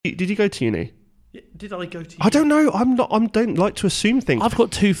Did you go to uni? Did I go to uni? I don't know. I don't like to assume things. I've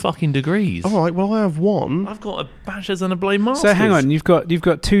got 2 fucking degrees. All right, well, I have one. I've got a bachelor's and a bloody master's. So hang on, you've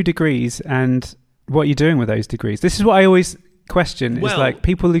got 2 degrees, and what are you doing with those degrees? This is what I always question, is like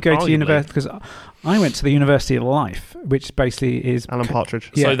people who go to university, because I went to the University of Life, which basically is... Alan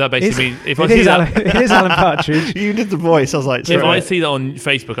Partridge. Yeah, so that basically means... If I see that... It is Alan Partridge. You did the voice, I was like... If I see that on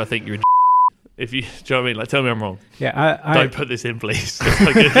Facebook, I think you're a if you... Do you know what I mean? Like, tell me I'm wrong. Yeah, Don't put this in, please.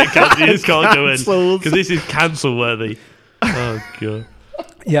 You just can't go in. Because this is cancel-worthy. Oh, God.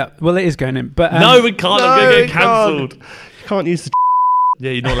 Yeah, well, it is going in, but... no, we can't. I'm going to get cancelled. You can't use the...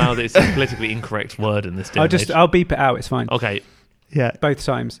 Yeah, you're not allowed. It's a politically incorrect word in this day and age. I'll beep it out. It's fine. Okay. Yeah, both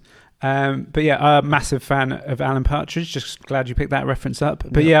times. But yeah, a massive fan of Alan Partridge. Just glad you picked that reference up.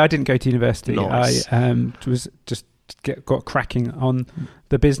 But yeah, I didn't go to university. Nice. I was just got cracking on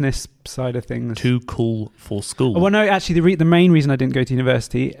the business side of things. Too cool for school. Well, no, actually, the main reason I didn't go to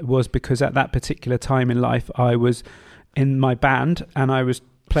university was because at that particular time in life, I was in my band and I was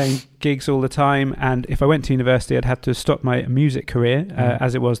playing gigs all the time, and if I went to university I'd have to stop my music career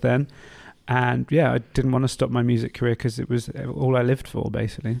as it was then, and yeah, I didn't want to stop my music career because it was all I lived for,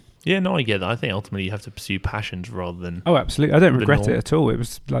 basically. Yeah, no, I get that. I think ultimately you have to pursue passions rather than... Oh, absolutely. I don't regret it at all. It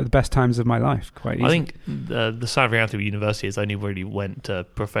was like the best times of my life, quite easy. I think the sad reality of university is I only really went to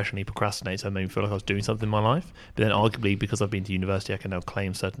professionally procrastinate, so it made me feel like I was doing something in my life. But then arguably, because I've been to university, I can now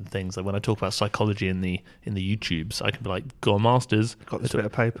claim certain things. Like when I talk about psychology in the YouTubes, I can be like, got a master's. Got this bit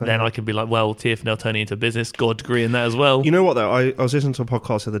of paper. Then I can be like, well, TFNL turning into business, got a degree in that as well. You know what, though? I was listening to a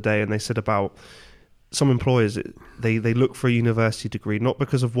podcast the other day and they said about... Some employers, they look for a university degree, not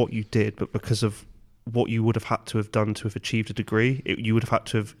because of what you did, but because of what you would have had to have done to have achieved a degree. You would have had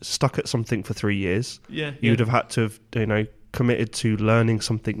to have stuck at something for 3 years. Yeah. You would have had to have, committed to learning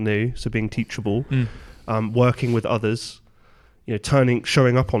something new, so being teachable, working with others,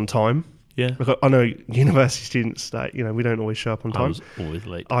 showing up on time. Yeah. Because I know university students that, we don't always show up on time. I was always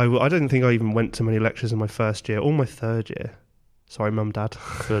late. I don't think I even went to many lectures in my first year or my third year. Sorry, Mum, Dad.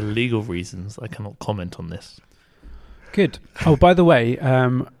 For legal reasons, I cannot comment on this. Good. Oh, by the way,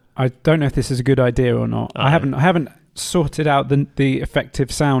 I don't know if this is a good idea or not. I haven't sorted out the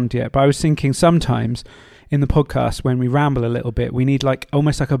effective sound yet, but I was thinking sometimes in the podcast when we ramble a little bit, we need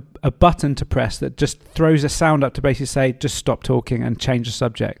almost like a button to press that just throws a sound up to basically say, just stop talking and change the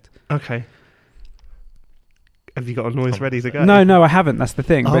subject. Okay. Have you got a noise ready to go? No, I haven't. That's the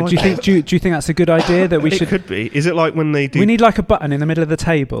thing. But okay. do you think that's a good idea that we should? It could be. Is it like when they do? We need like a button in the middle of the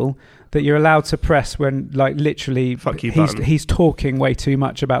table that you're allowed to press when, literally, he's talking way too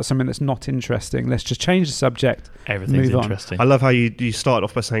much about something that's not interesting. Let's just change the subject. Everything's move interesting. I love how you start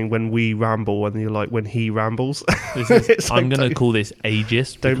off by saying when we ramble, and you're like when he rambles. I'm going to call this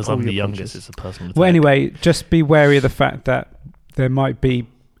ageist because I'm the youngest. It's a personal. Well, anyway, just be wary of the fact that there might be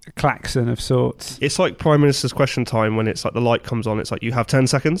a klaxon of sorts. It's like Prime Minister's Question Time when it's like the light comes on. It's like you have 10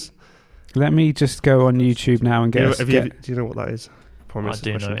 seconds. Let me just go on YouTube now and get. Do you know what that is? Prime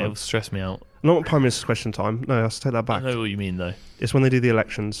Minister's Question Time. It'll stress me out. Not Prime Minister's Question Time. No, I'll take that back. I know what you mean though. It's when they do the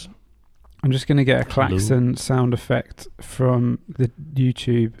elections. I'm just going to get a klaxon sound effect from the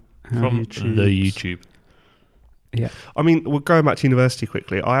YouTube. The YouTube. Yeah. I mean, we're going back to university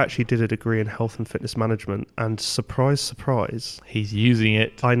quickly. I actually did a degree in health and fitness management, and surprise, surprise, he's using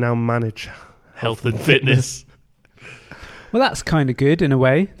it. I now manage health and fitness. Well, that's kind of good in a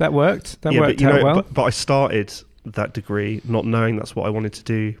way. That worked. That worked out well. But I started that degree not knowing that's what I wanted to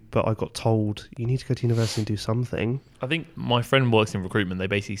do, but I got told you need to go to university and do something. I think my friend works in recruitment. They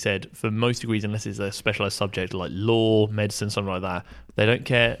basically said for most degrees, unless it's a specialised subject like law, medicine, something like that, they don't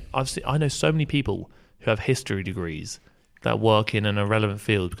care. I know so many people who have history degrees that work in an irrelevant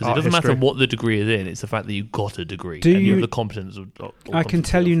field because it doesn't matter what the degree is in, it's the fact that you got a degree and you have the competence. I can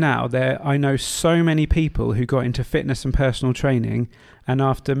tell you now that I know so many people who got into fitness and personal training, and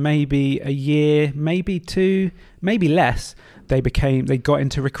after maybe a year, maybe two, maybe less, they got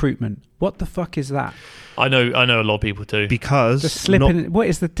into recruitment. What the fuck is that? I know a lot of people too. Because what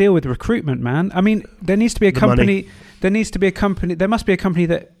is the deal with recruitment, man? I mean, there needs to be a company. There must be a company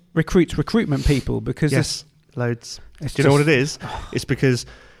that recruits recruitment people because yes, loads. Do you know what it is? It's because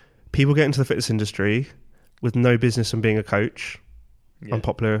people get into the fitness industry with no business in being a coach. Yeah.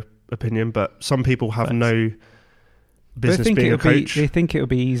 Unpopular opinion, but some people have no business being a coach. They think it'll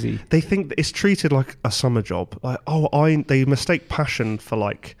be easy. They think that it's treated like a summer job. Like, they mistake passion for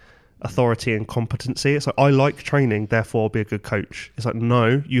like authority and competency. It's like, I like training, therefore I'll be a good coach. It's like,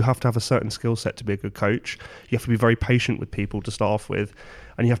 no, you have to have a certain skill set to be a good coach. You have to be very patient with people to start off with,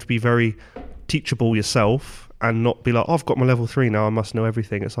 and you have to be very teachable yourself, and not be like, oh, I've got my level 3 now, I must know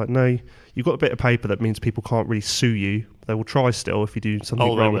everything. It's like, no, you've got a bit of paper that means people can't really sue you. They will try still if you do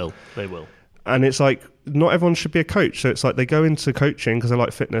something wrong. They will. And it's like, not everyone should be a coach. So it's like they go into coaching because they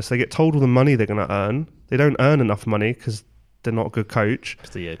like fitness. They get told all the money they're going to earn. They don't earn enough money because they're not a good coach.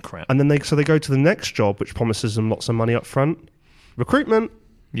 Crap. And then they go to the next job, which promises them lots of money up front. Recruitment.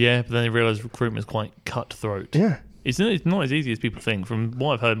 Yeah, but then they realise recruitment is quite cutthroat. Yeah. It's not as easy as people think. From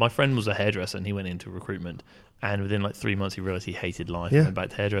what I've heard, my friend was a hairdresser and he went into recruitment. And within like 3 months, he realised he hated life and went back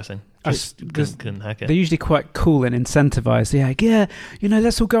to hairdressing. Just couldn't hack it. They're usually quite cool and incentivised. Yeah,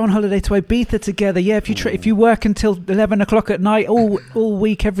 let's all go on holiday to Ibiza together. Yeah, if you work until 11 o'clock at night all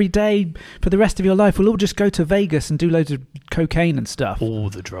week, every day, for the rest of your life, we'll all just go to Vegas and do loads of cocaine and stuff. All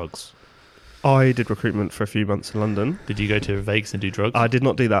the drugs. I did recruitment for a few months in London. Did you go to Vegas and do drugs? I did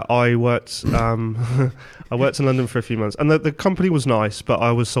not do that. I worked I worked in London for a few months. And the company was nice, but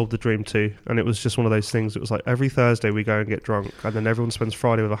I was sold the dream too. And it was just one of those things. It was like every Thursday we go and get drunk. And then everyone spends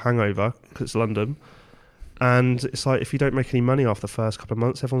Friday with a hangover because it's London. And it's like, if you don't make any money after the first couple of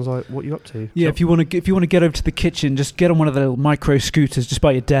months, everyone's like, what are you up to? Yeah, if you want to get over to the kitchen, just get on one of the little micro scooters just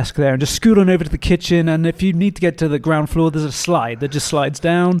by your desk there and just scoot on over to the kitchen. And if you need to get to the ground floor, there's a slide that just slides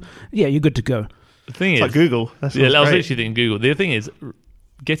down. Yeah, you're good to go. The thing it's is, like Google. I was literally thinking Google. The thing is,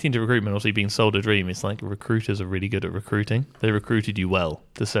 getting into recruitment, obviously being sold a dream, it's like recruiters are really good at recruiting. They recruited you well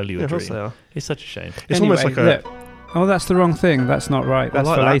to sell you a dream. They are. It's such a shame. It's almost like that's the wrong thing. That's not right. That's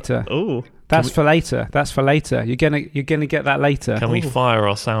for later. Oh, that's for later. That's for later. You're gonna get that later. Can we fire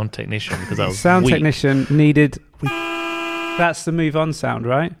our sound technician because that was sound weak. Technician needed? That's the move on sound,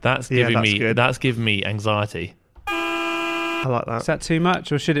 right? That's giving me anxiety. I like that. Is that too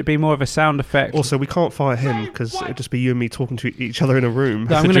much, or should it be more of a sound effect? Also, we can't fire him because it'd just be you and me talking to each other in a room.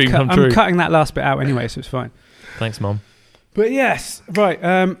 No, I'm cutting that last bit out anyway, so it's fine. Thanks, Mum. But yes, right.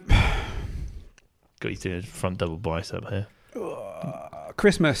 Got you to a front double bicep here.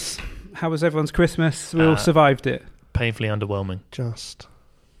 Christmas. How was everyone's Christmas? We all survived it. Painfully underwhelming.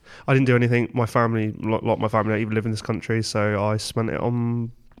 I didn't do anything. My family, a lot of my family don't even live in this country, so I spent it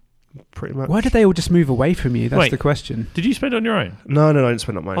on pretty much. Why did they all just move away from you? That's the question. Did you spend it on your own? No, I didn't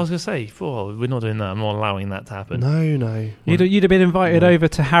spend it on mine. I was going to say, we're not doing that. I'm not allowing that to happen. No. You'd have been invited over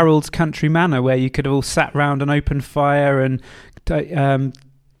to Harold's Country Manor, where you could have all sat round an open fire and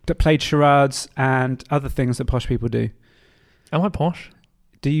played charades and other things that posh people do. Am I posh?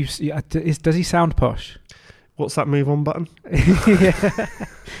 Does he sound posh? What's that move on button? Yeah.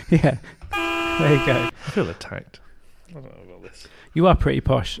 There you go. I feel attacked. I don't know about this. You are pretty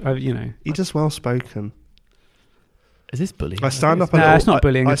posh, You're just well spoken. Is this bullying? I stand up a little. No, it's not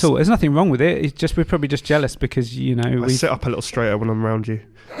bullying at all. There's nothing wrong with it. It's just we're probably just jealous because I sit up a little straighter when I'm around you,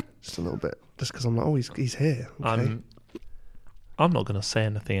 just a little bit, just because I'm like, oh, he's here. Okay. I'm not going to say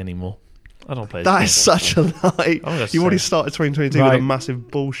anything anymore. I don't play. That is such a lie. You already started 2022 with a massive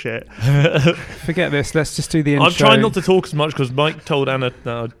bullshit. Forget this. Let's just do the intro. I'm trying not to talk as much because Mike told Anna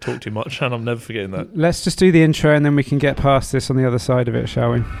that I'd talk too much, and I'm never forgetting that. Let's just do the intro and then we can get past this on the other side of it,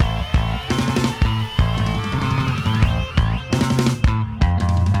 shall we?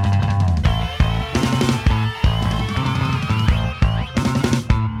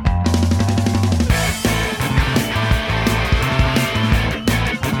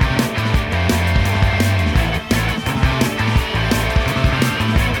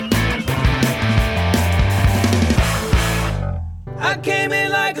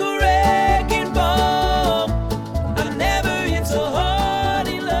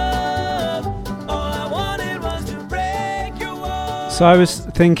 So I was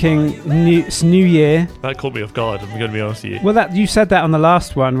thinking, it's New Year. That caught me off guard, I'm going to be honest with you. Well, you said that on the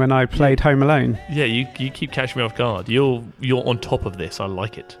last one when I played Home Alone. Yeah, you keep catching me off guard. You're on top of this. I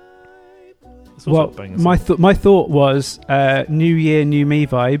like it. Well, my thought was New Year, New Me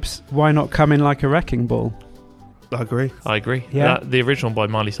vibes. Why not come in like a wrecking ball? I agree. Yeah. The original by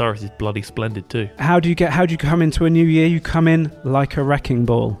Miley Cyrus is bloody splendid too. How do you come into a new year? You come in like a wrecking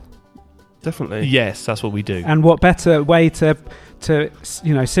ball. Definitely. Yes, that's what we do. And what better way to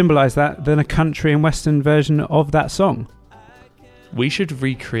symbolise that than a country and western version of that song? We should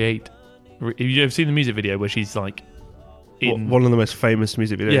recreate. You've seen the music video where she's like in one of the most famous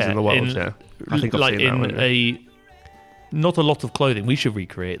music videos in the world. I think I've seen that one. Not a lot of clothing. We should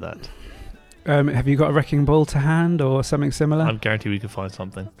recreate that. Have you got a wrecking ball to hand or something similar? I'm guaranteed we could find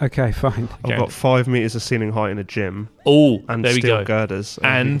something. Okay, fine. I've got 5 meters of ceiling height in a gym. Oh, and there we steel go. girders.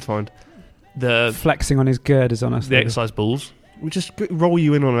 And find the flexing on his girders on us. The exercise balls. We just roll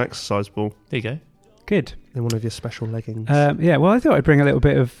you in on an exercise ball. There you go. Good. In one of your special leggings. Yeah. Well, I thought I'd bring a little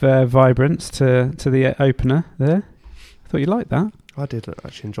bit of vibrance to the opener there. I thought you'd like that. I did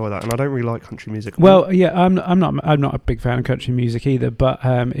actually enjoy that, and I don't really like country music. Well, yeah, I'm not a big fan of country music either, but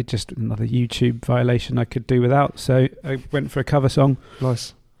it just another YouTube violation I could do without, so I went for a cover song.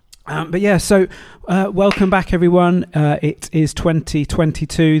 Nice. But yeah, so welcome back, everyone. It is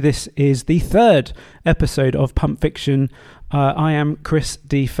 2022. This is the 3rd episode of Pump Fiction. I am Chris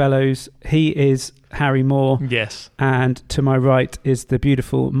D. Fellows. He is Harry Moore. Yes. And to my right is the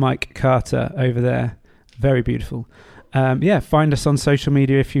beautiful Mike Carter over there. Very beautiful. Find us on social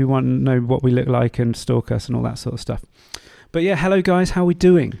media if you want to know what we look like and stalk us and all that sort of stuff. But yeah, hello guys, how are we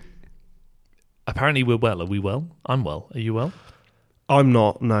doing? Apparently we're well. Are we well? I'm well. Are you well? I'm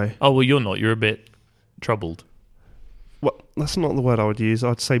not, no. Oh, well, you're not. You're a bit troubled. Well, that's not the word I would use.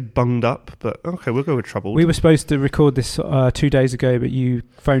 I'd say bunged up, but okay, we'll go with troubled. We were supposed to record this 2 days ago, but you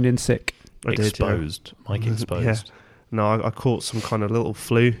phoned in sick. I did, exposed. Yeah. Mike exposed. Yeah. No, I caught some kind of little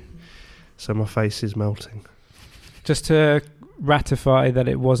flu, so my face is melting. Just to ratify that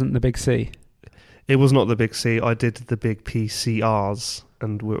it wasn't the big C. It was not the big C. I did the big PCRs,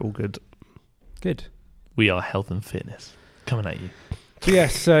 and we're all good. Good. We are health and fitness. Coming at you.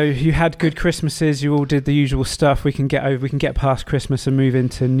 Yes, so you had good Christmases. You all did the usual stuff. We can get past Christmas and move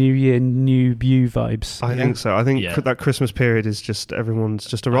into New Year, New You vibes. I think so. I think that Christmas period is just everyone's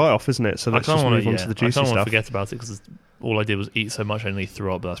just a write-off, isn't it? So let's just move on to the juicy stuff. I don't want to forget about it because all I did was eat so much I only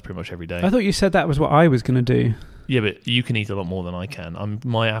threw up, but that's pretty much every day. I thought you said that was what I was going to do. Yeah, but you can eat a lot more than I can.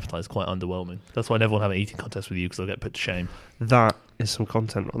 My appetite is quite underwhelming. That's why I never want to have an eating contest with you because I'll get put to shame. That is some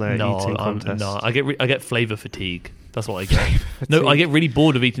content on there. Eating contest. No, I get flavour fatigue. That's what I get. No, I get really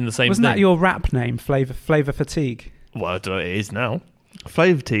bored of eating the same thing. Wasn't that your rap name, Flavour Fatigue? Well, I don't know. It is now.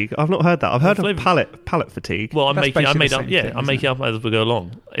 Flavour fatigue. I've not heard that. I've heard of palate fatigue. Well, I make it up as we go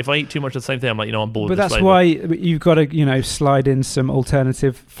along. If I eat too much of the same thing, I'm like, I'm bored. But that's why you've got to, slide in some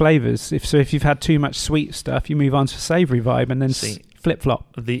alternative flavours. If you've had too much sweet stuff, you move on to savoury vibe and then flip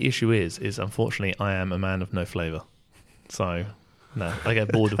flop. The issue is unfortunately I am a man of no flavour, so. No, I get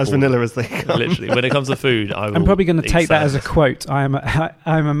bored of as vanilla as they come. Literally, when it comes to food, I'm probably going to take that as a quote. I'm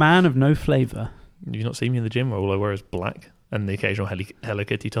a man of no flavour. You've not seen me in the gym where all I wear is black and the occasional Hello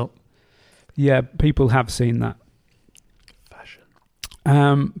Kitty top? Yeah, people have seen that.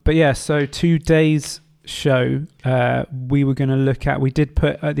 Fashion. But yeah, so today's show, we were going to look at, we did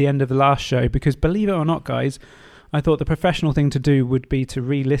put at the end of the last show, because believe it or not, guys, I thought the professional thing to do would be to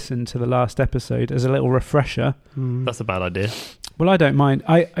re-listen to the last episode as a little refresher. That's a bad idea. Well, I don't mind.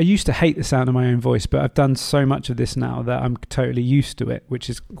 I used to hate the sound of my own voice, but I've done so much of this now that I'm totally used to it, which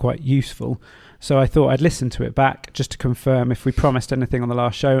is quite useful. So I thought I'd listen to it back just to confirm if we promised anything on the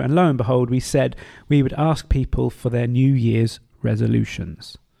last show. And lo and behold, we said we would ask people for their New Year's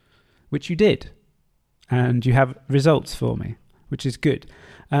resolutions, which you did. And you have results for me, which is good.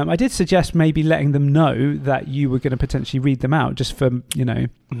 I did suggest maybe letting them know that you were going to potentially read them out, just for,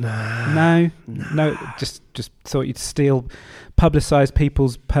 No, just thought you'd publicise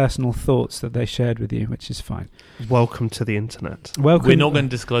people's personal thoughts that they shared with you, which is fine. Welcome to the internet. We're not going to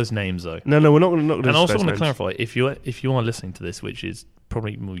disclose names, though. No, we're not going to. And I also want to clarify, if you are listening to this, which is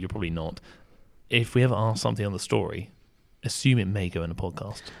probably, you're probably not, if we ever ask something on the story, assume it may go in a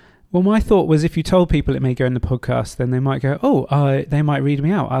podcast. Well, my thought was if you told people it may go in the podcast, then they might go, they might read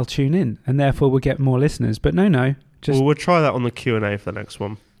me out. I'll tune in, and therefore we'll get more listeners. But no. We'll try that on the Q&A for the next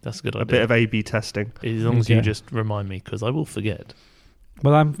one. That's a good idea. A bit of A/B testing. As long as you just remind me, because I will forget.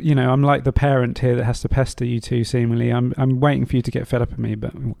 Well, I'm like the parent here that has to pester you two. Seemingly, I'm waiting for you to get fed up with me.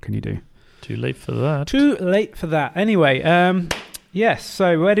 But what can you do? Too late for that. Too late for that. Anyway, yes.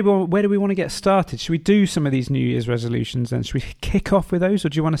 So where do we want to get started? Should we do some of these New Year's resolutions then? Should we kick off with those, or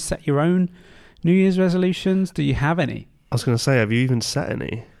do you want to set your own New Year's resolutions? Do you have any? I was going to say, have you even set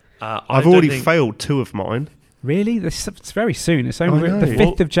any? I've already failed 2 of mine. Really? It's very soon. It's only the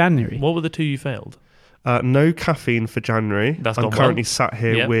 5th of January. What were the 2 you failed? No caffeine for January. I'm currently sat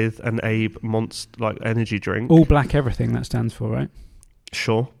here with an Abe Monster energy drink. All black everything that stands for, right?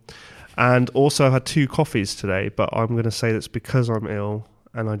 Sure. And also I had 2 coffees today, but I'm going to say that's because I'm ill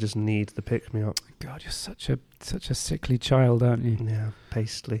and I just need the pick-me-up. God, you're such a sickly child, aren't you? Yeah,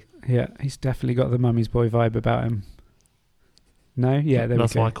 pastely. Yeah, he's definitely got the mummy's boy vibe about him. No? Yeah, there we go.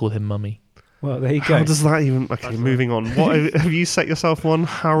 That's why I call him Mummy. Well, there you go. How does that even... Okay, moving on. What have you set yourself one,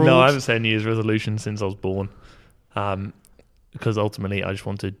 Harold? No, I haven't set a New Year's resolution since I was born. Because ultimately I just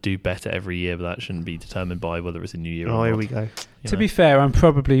want to do better every year, but that shouldn't be determined by whether it's a new year or not. Here we go. To be fair, I'm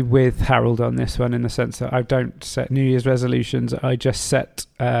probably with Harold on this one in the sense that I don't set New Year's resolutions. I just set...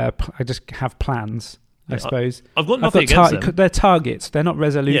 I just have plans, I suppose. I've got nothing against them. They're targets. They're not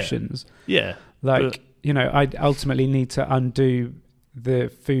resolutions. Yeah. I ultimately need to undo the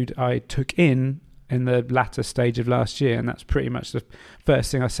food I took in in the latter stage of last year, and that's pretty much the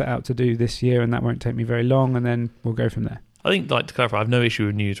first thing I set out to do this year, and that won't take me very long, and then we'll go from there. I think, like, to clarify, I have no issue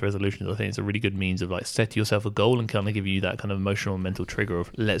with New Year's resolutions. I think it's a really good means of like setting yourself a goal and kind of giving you that kind of emotional and mental trigger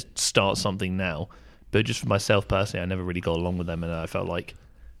of let's start something now. But just for myself personally, I never really got along with them, and I felt like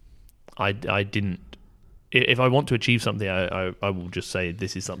I didn't. If I want to achieve something, I will just say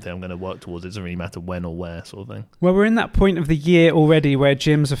this is something I'm going to work towards. It doesn't really matter when or where, sort of thing. Well, we're in that point of the year already where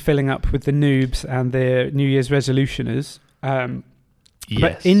gyms are filling up with the noobs and the New Year's resolutioners. Yes.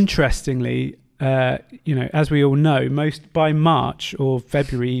 But interestingly, as we all know, most by March or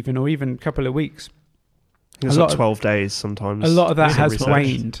February even, or even a couple of weeks, it's like 12 days sometimes. A lot of that has research.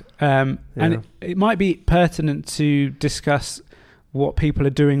 waned. And it might be pertinent to discuss what people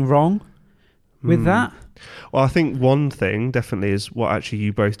are doing wrong with that. Well, I think one thing definitely is what actually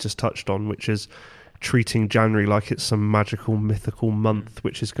you both just touched on, which is treating January like it's some magical, mythical month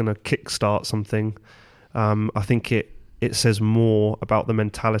which is going to kickstart something. I think it says more about the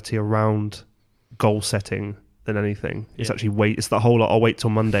mentality around goal setting than anything. It's actually it's that whole I'll wait till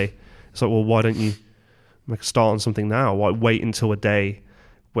Monday. It's like, well, why don't you make a start on something now? Why wait until a day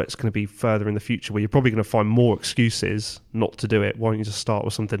where it's going to be further in the future, where you're probably going to find more excuses not to do it? Why don't you just start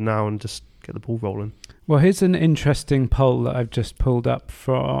with something now and just get the ball rolling? Well, here's an interesting poll that I've just pulled up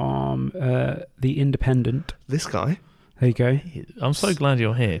from The Independent. This guy? There you go. I'm so glad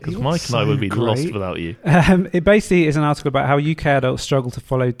you're here, because Mike and I would be lost without you. It basically is an article about how UK adults struggle to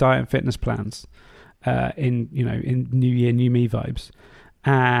follow diet and fitness plans in New Year, New Me vibes.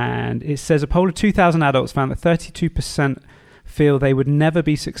 And it says a poll of 2,000 adults found that 32% feel they would never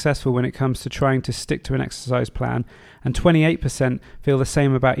be successful when it comes to trying to stick to an exercise plan, and 28% feel the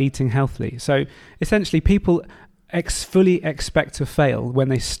same about eating healthily. So essentially people fully expect to fail when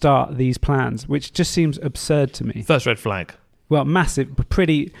they start these plans, which just seems absurd to me. First red flag. Well, massive,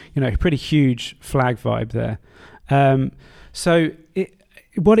 pretty huge flag vibe there.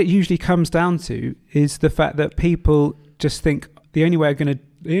 What it usually comes down to is the fact that people just think the only way I'm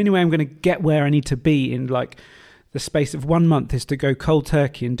going to get where I need to be in like the space of 1 month is to go cold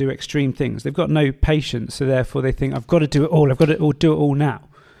turkey and do extreme things. They've got no patience, so therefore they think I've got to do it all. I've got to do it all now,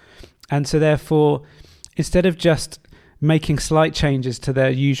 and so therefore, instead of just making slight changes to their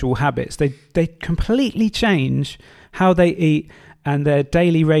usual habits, they completely change how they eat and their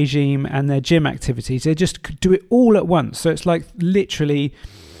daily regime and their gym activities. They just do it all at once. So it's like literally,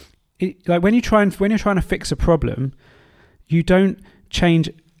 like when you're trying to fix a problem, you don't change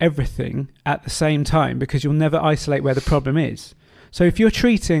everything at the same time because you'll never isolate where the problem is. So if you're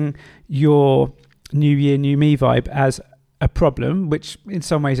treating your New Year, New Me vibe as a problem, which in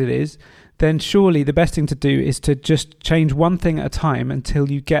some ways it is, then surely the best thing to do is to just change one thing at a time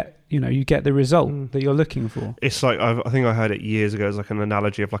until you get the result that you're looking for. It's like, I think I heard it years ago as like an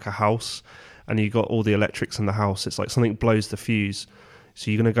analogy of like a house, and you got all the electrics in the house. It's like something blows the fuse. So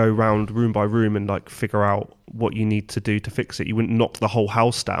you're going to go round room by room and like figure out what you need to do to fix it. You wouldn't knock the whole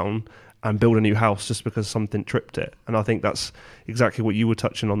house down and build a new house just because something tripped it. And I think that's exactly what you were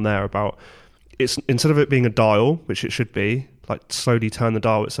touching on there about it's instead of it being a dial, which it should be, like slowly turn the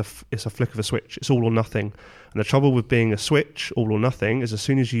dial. It's a flick of a switch. It's all or nothing. And the trouble with being a switch, all or nothing, is as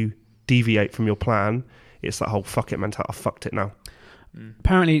soon as you deviate from your plan, it's that whole fuck it mentality. I fucked it now.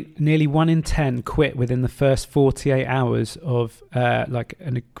 Apparently, nearly 1 in 10 quit within the first 48 hours of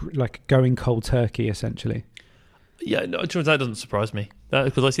like going cold turkey, essentially. Yeah, no, that doesn't surprise me.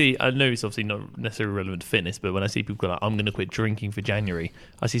 Because I know it's obviously not necessarily relevant to fitness, but when I see people go like, I'm going to quit drinking for January,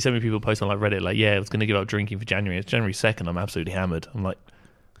 I see so many people post on like Reddit like, yeah, I was going to give up drinking for January. It's January 2nd. I'm absolutely hammered. I'm like,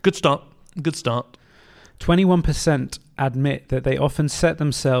 good start. 21% admit that they often set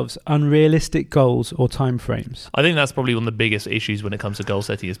themselves unrealistic goals or timeframes. I think that's probably one of the biggest issues when it comes to goal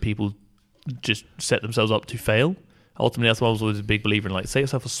setting is people just set themselves up to fail. Ultimately, that's why I was always a big believer in like set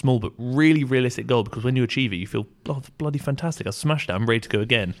yourself a small but really realistic goal, because when you achieve it, you feel bloody fantastic. I smashed it. I'm ready to go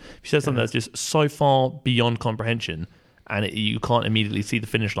again. If you set something that's just so far beyond comprehension and you can't immediately see the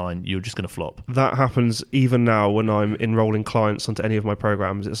finish line, you're just going to flop. That happens even now when I'm enrolling clients onto any of my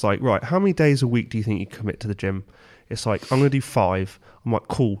programs. It's like, right, how many days a week do you think you commit to the gym? It's like, I'm going to do 5. I'm like,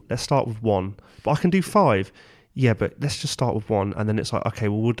 cool, let's start with 1. But I can do 5. Yeah, but let's just start with 1. And then it's like, okay,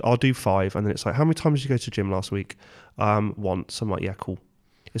 well, I'll do 5. And then it's like, how many times did you go to the gym last week? Once. I'm like, yeah, cool.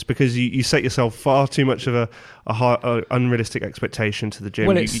 It's because you set yourself far too much of a unrealistic expectation to the gym.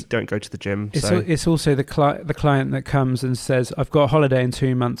 Well, you don't go to the gym. It's also the client that comes and says, I've got a holiday in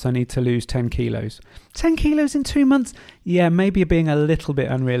 2 months. I need to lose 10 kilos. 10 kilos in 2 months? Yeah, maybe you're being a little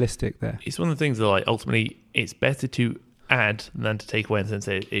bit unrealistic there. It's one of the things that like ultimately it's better to add than to take away, and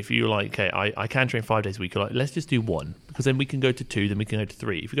say, if you're like, okay, I can train 5 days a week, you're like, let's just do 1, because then we can go to 2, then we can go to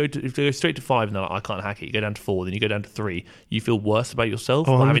 3. If you go straight to 5, and they're like, I can't hack it, you go down to 4, then you go down to 3, you feel worse about yourself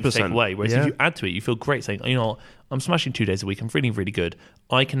for having to take away. Whereas if you add to it, you feel great, saying, you know what, I'm smashing 2 days a week, I'm feeling really good,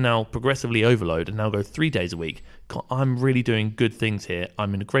 I can now progressively overload and now go 3 days a week. God, I'm really doing good things here,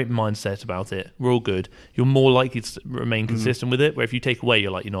 I'm in a great mindset about it, we're all good. You're more likely to remain consistent with it, where if you take away,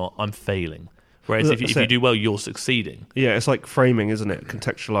 you're like, you know what, I'm failing. Whereas if you do well, you're succeeding. Yeah, it's like framing, isn't it?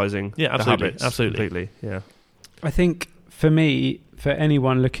 Contextualizing the habits. Absolutely. Completely, yeah. I think for me, for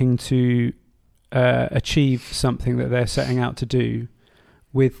anyone looking to achieve something that they're setting out to do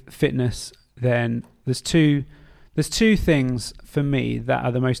with fitness, then there's two things for me that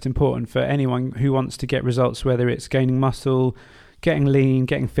are the most important for anyone who wants to get results, whether it's gaining muscle, getting lean,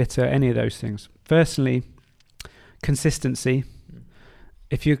 getting fitter, any of those things. Firstly, consistency.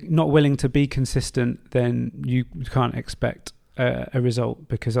 If you're not willing to be consistent, then you can't expect a result,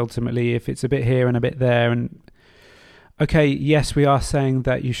 because ultimately if it's a bit here and a bit there, and okay, yes, we are saying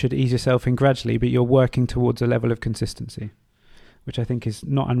that you should ease yourself in gradually, but you're working towards a level of consistency, which I think is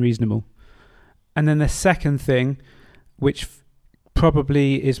not unreasonable. And then the second thing, which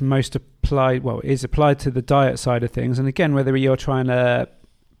probably is most applied, is applied to the diet side of things, and again, whether you're trying to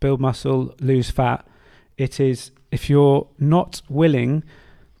build muscle, lose fat, it is, if you're not willing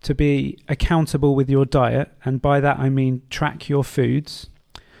to be accountable with your diet, and by that I mean track your foods.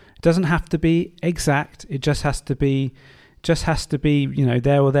 It doesn't have to be exact, it just has to be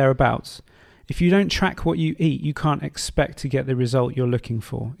there or thereabouts. If you don't track what you eat, you can't expect to get the result you're looking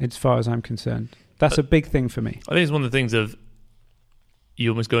for, as far as I'm concerned. That's a big thing for me. I think it's one of the things of, you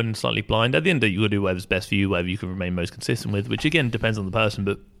almost go in slightly blind. At the end of the day, you've got to do whatever's best for you, whatever you can remain most consistent with, which again depends on the person,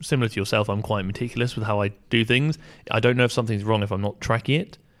 but similar to yourself, I'm quite meticulous with how I do things. I don't know if something's wrong if I'm not tracking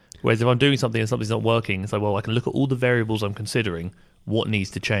it. Whereas if I'm doing something and something's not working, it's like, well, I can look at all the variables I'm considering, what needs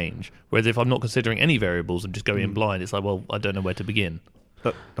to change. Whereas if I'm not considering any variables and just going in blind, it's like, well, I don't know where to begin.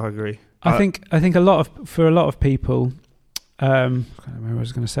 I agree. I think for a lot of people, I can't remember what I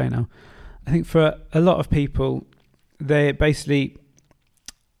was going to say now. I think for a lot of people, they basically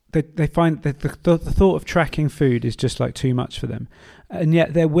they find that the thought of tracking food is just like too much for them, and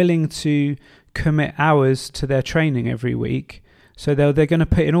yet they're willing to commit hours to their training every week. So they're going to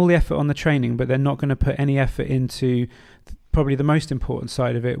put in all the effort on the training, but they're not going to put any effort into probably the most important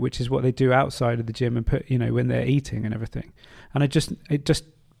side of it, which is what they do outside of the gym and put, when they're eating and everything. And it just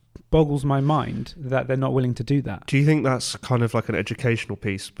boggles my mind that they're not willing to do that. Do you think that's kind of like an educational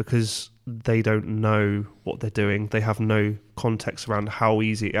piece, because they don't know what they're doing? They have no context around how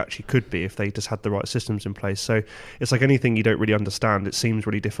easy it actually could be if they just had the right systems in place. So it's like anything you don't really understand, it seems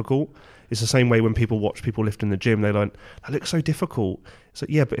really difficult. It's the same way when people watch people lift in the gym, they're like, that looks so difficult. It's like,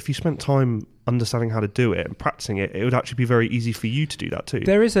 yeah, but if you spent time understanding how to do it and practicing it, it would actually be very easy for you to do that too.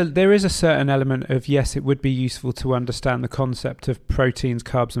 There is a certain element of, yes, it would be useful to understand the concept of proteins,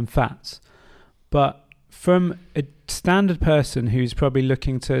 carbs and fats, but from a standard person who's probably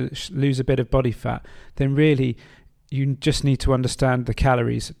looking to lose a bit of body fat, then really you just need to understand the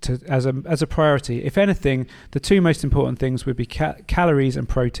calories as a priority. If anything, the two most important things would be calories and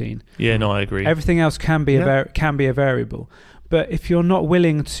protein. Yeah, no, I agree. Everything else can be a variable. But if you're not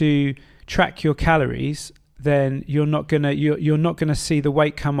willing to track your calories, then you're not gonna see the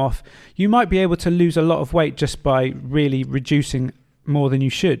weight come off. You might be able to lose a lot of weight just by really reducing more than you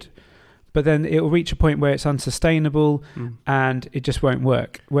should, but then it will reach a point where it's unsustainable and it just won't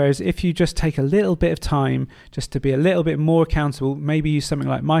work. Whereas if you just take a little bit of time just to be a little bit more accountable, maybe use something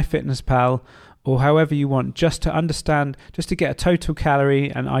like MyFitnessPal or however you want, just to understand, just to get a total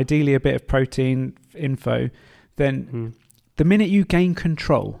calorie and ideally a bit of protein info, then the minute you gain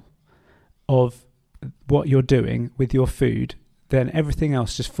control of what you're doing with your food, then everything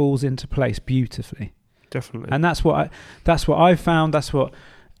else just falls into place beautifully. Definitely. And that's what I've found. That's what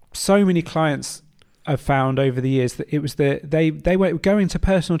so many clients have found over the years, that it was they were going to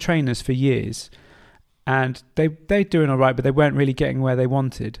personal trainers for years and they're doing all right, but they weren't really getting where they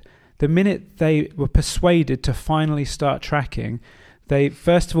wanted. The minute they were persuaded to finally start tracking, they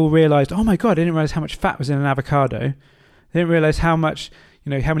first of all realized, oh my God, I didn't realize how much fat was in an avocado. They didn't realize how much,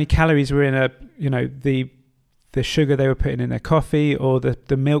 how many calories were in the sugar they were putting in their coffee, or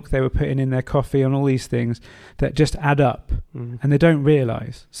the milk they were putting in their coffee, and all these things that just add up and they don't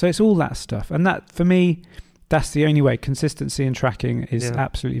realize. So it's all that stuff. And that, for me, that's the only way. Consistency and tracking is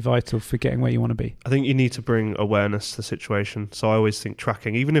absolutely vital for getting where you want to be. I think you need to bring awareness to the situation. So I always think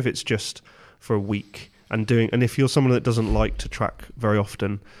tracking, even if it's just for a week, and if you're someone that doesn't like to track very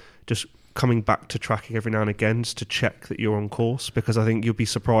often, just coming back to tracking every now and again just to check that you're on course, because I think you'll be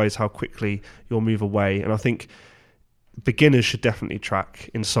surprised how quickly you'll move away. And I think beginners should definitely track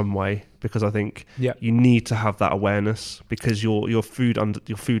in some way, because I think Yeah. you need to have that awareness, because your food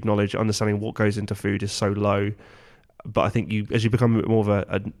knowledge, understanding what goes into food is so low. But I think as you become a bit more of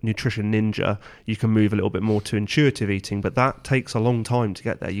a nutrition ninja, you can move a little bit more to intuitive eating. But that takes a long time to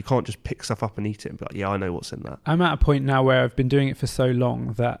get there. You can't just pick stuff up and eat it and be like, yeah, I know what's in that. I'm at a point now where I've been doing it for so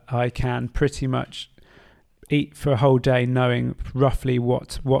long that I can pretty much eat for a whole day knowing roughly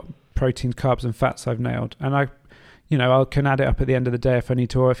what proteins, carbs and fats I've nailed. And I can add it up at the end of the day if I need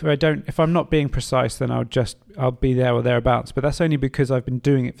to, or if I'm not being precise, then I'll be there or thereabouts. But that's only because I've been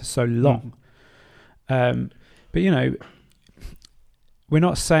doing it for so long. But, we're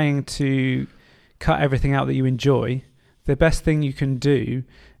not saying to cut everything out that you enjoy. The best thing you can do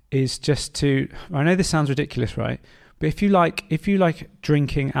is just to, I know this sounds ridiculous, right? But if you like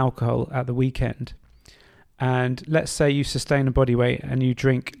drinking alcohol at the weekend, and let's say you sustain a body weight and you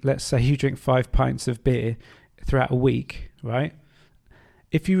drink 5 pints of beer throughout a week, right?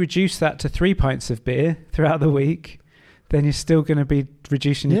 If you reduce that to 3 pints of beer throughout the week, then you're still going to be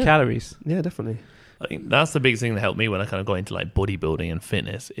reducing your calories. Yeah, definitely. I think that's the biggest thing that helped me when I kind of got into like bodybuilding and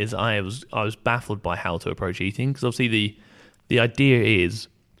fitness. Is I was baffled by how to approach eating, because obviously the idea is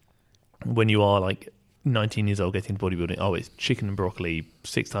when you are like 19 years old getting into bodybuilding, it's chicken and broccoli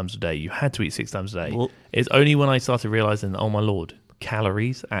 6 times a day. You had to eat 6 times a day. Well, it's only when I started realizing that, oh my lord,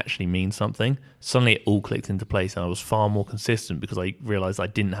 calories actually mean something. Suddenly it all clicked into place, and I was far more consistent because I realized I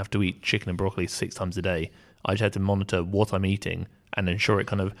didn't have to eat chicken and broccoli 6 times a day. I just had to monitor what I'm eating and ensure it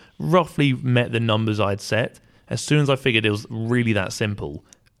kind of roughly met the numbers I'd set. As soon as I figured it was really that simple,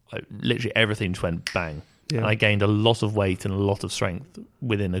 literally everything just went bang. Yeah. And I gained a lot of weight and a lot of strength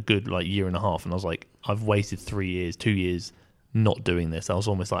within a good year and a half. And I was like, I've wasted 2 years not doing this. I was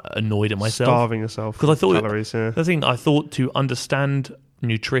almost like annoyed at myself. Starving yourself. Because I thought, calories, I thought to understand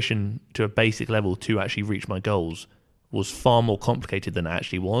nutrition to a basic level to actually reach my goals was far more complicated than it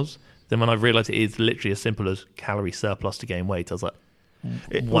actually was. Then when I realised it is literally as simple as calorie surplus to gain weight, I was like,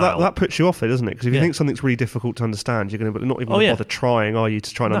 wow. Well, that puts you off there, doesn't it? Because if you think something's really difficult to understand, you're going to not even bother trying, are you,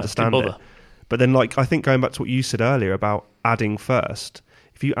 to try and understand it? But then, I think going back to what you said earlier about adding first,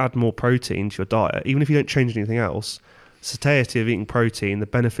 if you add more protein to your diet, even if you don't change anything else, satiety of eating protein, the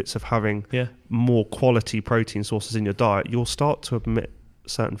benefits of having more quality protein sources in your diet, you'll start to omit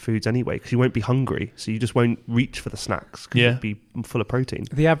certain foods anyway, because you won't be hungry, so you just won't reach for the snacks because you'll be full of protein.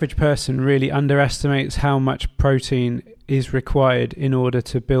 The average person really underestimates how much protein is required in order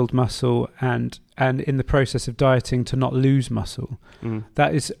to build muscle and in the process of dieting to not lose muscle.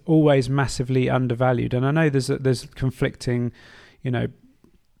 That is always massively undervalued, and I know there's conflicting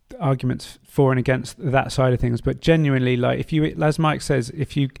arguments for and against that side of things, but genuinely, if you, as Mike says,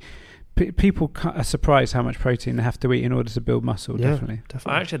 people are surprised how much protein they have to eat in order to build muscle. Definitely.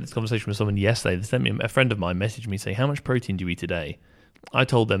 I actually had this conversation with someone yesterday. A friend of mine messaged me saying, how much protein do you eat today? I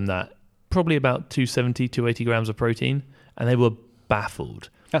told them that probably about 270, 280 grams of protein, and they were baffled.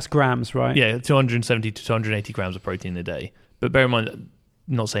 That's grams, right? Yeah, 270 to 280 grams of protein a day. But bear in mind,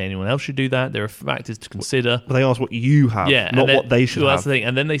 not saying anyone else should do that. There are factors to consider. But they asked what you have, not what they should have. That's the thing.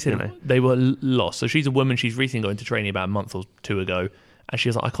 And then they said they were lost. So she's a woman. She's recently got into training about a month or 2 ago. And she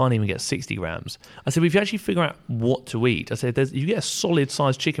was like, I can't even get 60 grams. I said, well, if you actually figure out what to eat, I said, you get a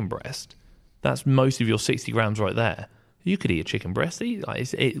solid-sized chicken breast, that's most of your 60 grams right there. You could eat a chicken breast.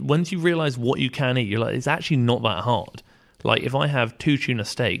 Once you realise what you can eat, you're like, it's actually not that hard. Like, if I have 2 tuna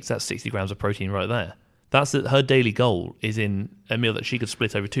steaks, that's 60 grams of protein right there. That's her daily goal, is in a meal that she could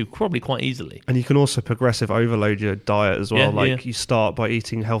split over 2, probably quite easily. And you can also progressive overload your diet as well. You start by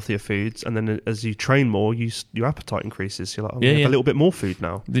eating healthier foods, and then as you train more, your appetite increases. You're like, I'm going to have a little bit more food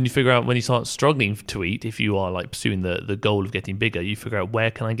now. Then you figure out when you start struggling to eat, if you are pursuing the goal of getting bigger, you figure out where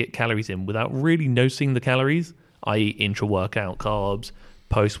can I get calories in without really noticing the calories, i.e. intra-workout carbs,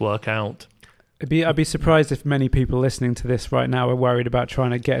 post-workout. I'd be surprised if many people listening to this right now are worried about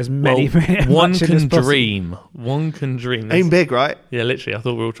trying to get as many. One can dream. One can dream. Aim big, right? Yeah, literally. I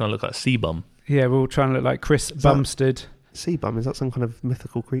thought we were all trying to look like C-Bum. Yeah, we're all trying to look like Chris Bumstead. C-Bum, is that some kind of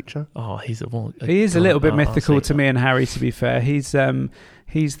mythical creature? Oh, he is a little bit mythical to me and Harry, to be fair. He's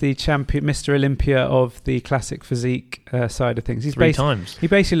the champion, Mr. Olympia of the classic physique side of things. Three times. He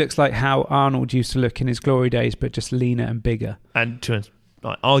basically looks like how Arnold used to look in his glory days, but just leaner and bigger. And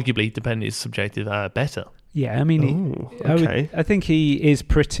arguably, depending, is subjective, better. Yeah, I mean, I think he is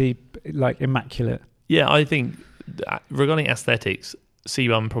pretty immaculate. Yeah, I think regarding aesthetics,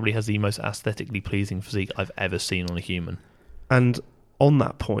 C-Bum probably has the most aesthetically pleasing physique I've ever seen on a human. And on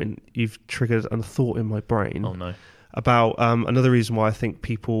that point, you've triggered a thought in my brain. Oh no! About another reason why I think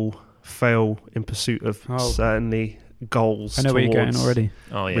people fail in pursuit of certainly goals I know where you're going towards already.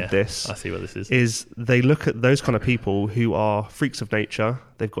 Oh yeah, with this I see what this is they look at those kind of people who are freaks of nature.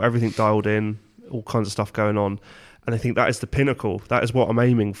 They've got everything dialed in, all kinds of stuff going on, and I think that is the pinnacle. That is what I'm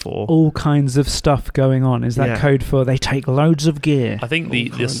aiming for. All kinds of stuff going on. Is that code for they take loads of gear? I think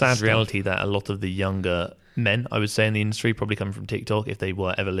the sad reality that a lot of the younger men, I would say, in the industry, probably coming from TikTok, if they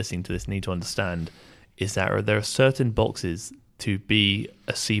were ever listening to this, need to understand is that there are certain boxes to be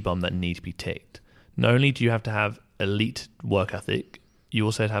a C-bum that need to be ticked. Not only do you have to have elite work ethic, you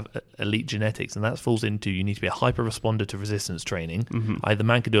also have elite genetics, and that falls into you need to be a hyper responder to resistance training. Mm-hmm. The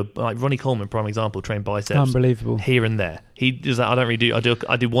man could do like Ronnie Coleman, prime example, train biceps, unbelievable here and there. He does that. I don't really do.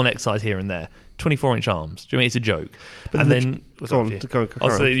 I do one exercise here and there. 24-inch arms. Do you know what I mean? It's a joke. But and then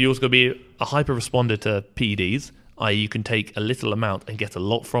go you also got to be a hyper responder to PEDs. I.e., you can take a little amount and get a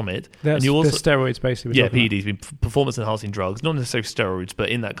lot from it. And you also, the steroids, basically. Yeah, PEDs, performance-enhancing drugs, not necessarily steroids, but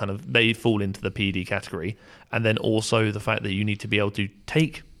in that kind of, they fall into the PED category. And then also the fact that you need to be able to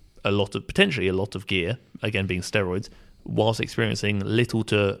take potentially a lot of gear, again being steroids, whilst experiencing little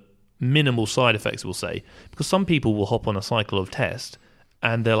to minimal side effects, we'll say. Because some people will hop on a cycle of test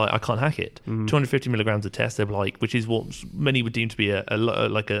and they're like, I can't hack it. 250 milligrams of test, they're like, which is what many would deem to be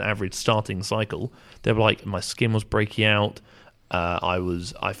like an average starting cycle. They're like, my skin was breaking out.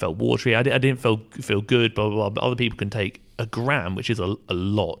 I felt watery. I didn't feel good. Blah blah blah. But other people can take a gram, which is a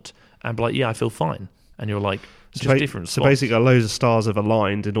lot, and be like, yeah, I feel fine. And you're like, just different. So basically, loads of stars have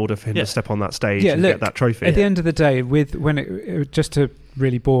aligned in order for him to step on that stage and get that trophy. At the end of the day, just to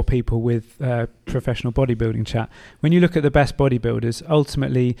really bore people with professional bodybuilding chat, when you look at the best bodybuilders,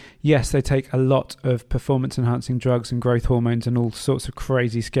 ultimately, yes, they take a lot of performance-enhancing drugs and growth hormones and all sorts of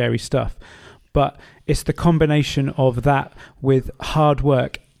crazy, scary stuff. But it's the combination of that with hard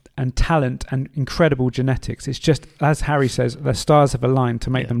work and talent and incredible genetics. It's just, as Harry says, the stars have aligned to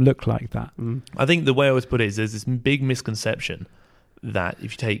make them look like that. I think the way I always put it is there's this big misconception that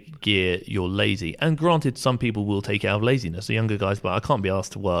if you take gear, you're lazy. And granted, some people will take it out of laziness. The younger guys, but I can't be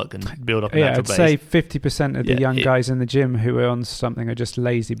asked to work and build up a natural base. I'd say 50% of the young guys in the gym who are on something are just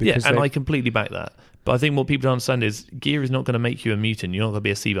lazy. Because and I completely back that. But I think what people don't understand is gear is not going to make you a mutant. You're not going to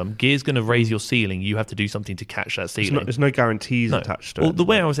be a C-bum. Gear is going to raise your ceiling. You have to do something to catch that ceiling. There's no guarantees attached to it. The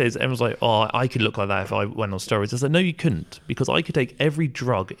way I would say is everyone's like, oh, I could look like that if I went on steroids. I said, no, you couldn't, because I could take every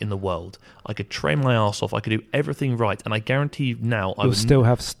drug in the world. I could train my ass off. I could do everything right. And I guarantee you now I would still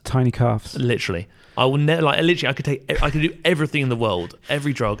have tiny calves. Literally. I will never, I could do everything in the world,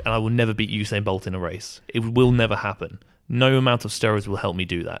 every drug, and I will never beat Usain Bolt in a race. It will never happen. No amount of steroids will help me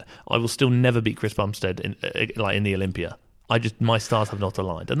do that. I will still never beat Chris Bumstead in the Olympia. My stars have not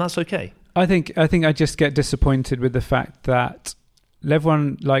aligned, and that's okay. I think I just get disappointed with the fact that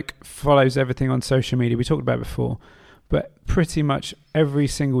everyone follows everything on social media. We talked about it before, but pretty much every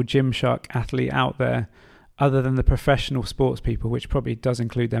single Gymshark athlete out there, other than the professional sports people, which probably does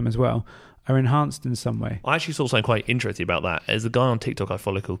include them as well, are enhanced in some way. I actually saw something quite interesting about that. There's a guy on TikTok I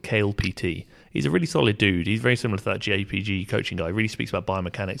follow called Kale PT. He's a really solid dude. He's very similar to that JPG coaching guy. He really speaks about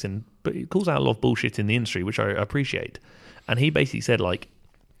biomechanics, but he calls out a lot of bullshit in the industry, which I appreciate. And he basically said,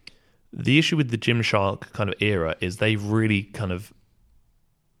 the issue with the Gymshark kind of era is they really kind of,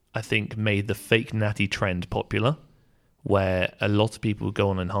 I think, made the fake natty trend popular, where a lot of people would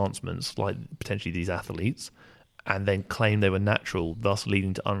go on enhancements, like potentially these athletes, and then claim they were natural, thus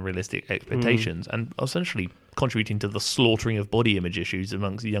leading to unrealistic expectations and essentially contributing to the slaughtering of body image issues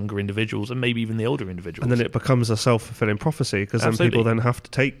amongst younger individuals and maybe even the older individuals. And then it becomes a self-fulfilling prophecy, because then people then have to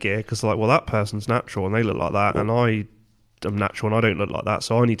take gear because they're like, well, that person's natural and they look like that, and I am natural and I don't look like that,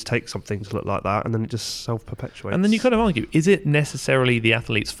 so I need to take something to look like that, and then it just self-perpetuates. And then you kind of argue, is it necessarily the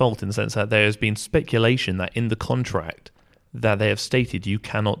athlete's fault in the sense that there has been speculation that in the contract that they have stated you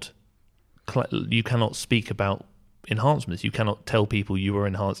cannot speak about enhancements, you cannot tell people you are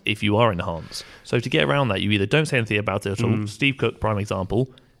enhanced if you are enhanced. So to get around that, you either don't say anything about it at all. Steve Cook, prime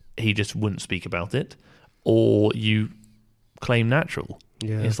example, he just wouldn't speak about it, or you claim natural.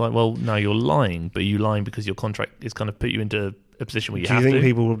 It's like, well, no, you're lying, but you're lying because your contract is kind of put you into a position where you have to. Do you think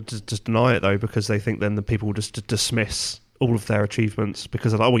people will just deny it though, because they think then the people will just dismiss all of their achievements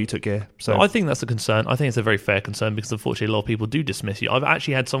because they're like, oh, well, you took gear? So I think that's a concern. I think it's a very fair concern, because unfortunately a lot of people do dismiss you. I've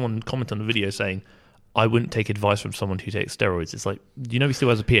actually had someone comment on the video saying, I wouldn't take advice from someone who takes steroids. It's like, he still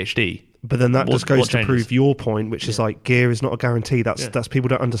has a PhD. But then that just goes to prove your point, which is like, gear is not a guarantee. That's people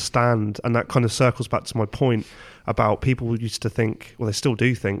don't understand. And that kind of circles back to my point about people used to think, well, they still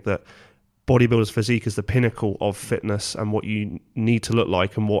do think, that bodybuilder's physique is the pinnacle of fitness and what you need to look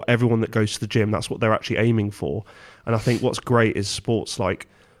like, and what everyone that goes to the gym, that's what they're actually aiming for. And I think what's great is sports like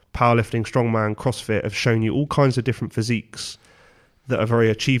powerlifting, strongman, CrossFit have shown you all kinds of different physiques that are very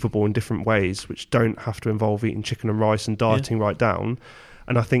achievable in different ways, which don't have to involve eating chicken and rice and dieting right down.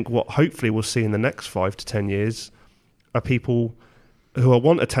 And I think what hopefully we'll see in the next 5 to 10 years are people who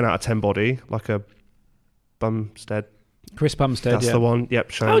want a 10 out of 10 body, like a Bumstead. Chris Bumstead, That's the one.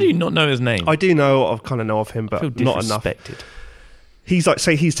 Yep. How do you not know his name? I do know. I kind of know of him, but I feel not enough. He's like,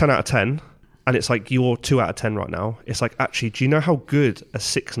 say he's 10 out of 10, and it's like you're 2 out of 10 right now. It's like, actually, do you know how good a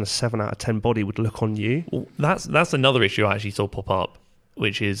 6 and a 7 out of 10 body would look on you? Well, that's another issue I actually saw pop up,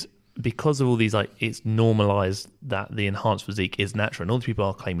 which is because of all these, like, it's normalised that the enhanced physique is natural, and all these people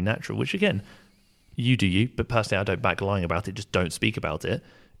are claiming natural, which again, you do you, but personally I don't back lying about it, just don't speak about it.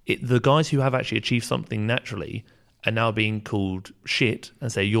 The guys who have actually achieved something naturally are now being called shit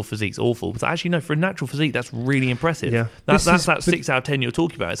and say your physique's awful. But actually, no, for a natural physique, that's really impressive. Yeah. That's that 6 out of 10 you're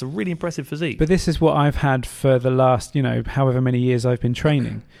talking about. It's a really impressive physique. But this is what I've had for the last, however many years I've been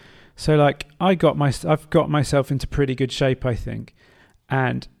training. So, like, I've got myself into pretty good shape, I think.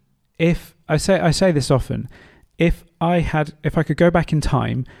 And if I say this often, if I could go back in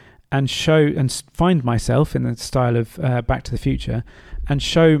time and show and find myself in the style of Back to the Future and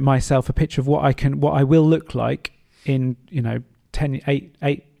show myself a picture of what I will look like in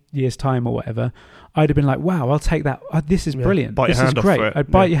 8 years time or whatever, I'd have been like, wow, I'll take that. This is brilliant. This is great. I'd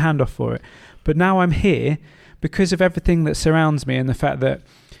bite your hand off for it. But now I'm here because of everything that surrounds me and the fact that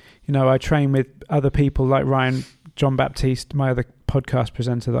I train with other people like John Baptiste, my other podcast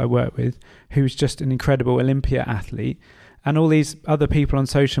presenter that I work with, who's just an incredible Olympia athlete, and all these other people on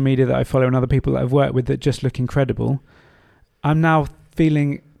social media that I follow and other people that I've worked with that just look incredible. I'm now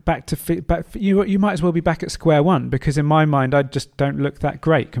feeling back. You might as well be back at square one, because in my mind I just don't look that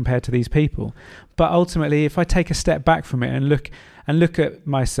great compared to these people. But ultimately, if I take a step back from it and look at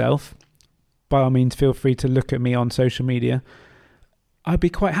myself, by all means feel free to look at me on social media, I'd be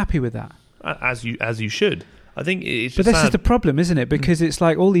quite happy with that. As you should. I think it's just But this sad. is the problem, isn't it? Because it's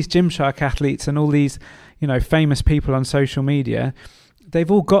like all these Gymshark athletes and all these famous people on social media, they've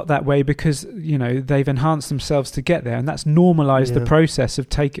all got that way because they've enhanced themselves to get there, and that's normalized the process of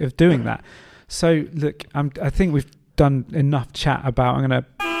doing that. So look, I think we've done enough chat about. I'm going to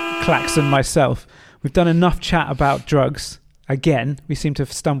klaxon myself. We've done enough chat about drugs. Again, we seem to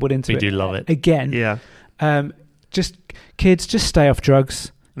have stumbled into it. We do love it. Again, yeah. Just kids, just stay off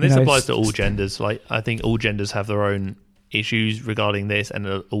drugs. And this applies to all genders. Like, I think all genders have their own issues regarding this, and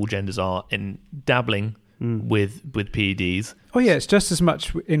all genders are in dabbling with PEDs. Oh yeah, it's just as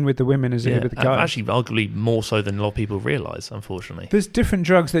much in with the women as it is with the guys. Actually, arguably more so than a lot of people realise, unfortunately. There's different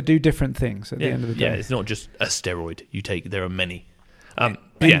drugs that do different things at the end of the day. Yeah, it's not just a steroid you take. There are many.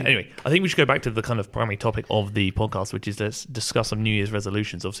 Anyway, I think we should go back to the kind of primary topic of the podcast, which is let's discuss some New Year's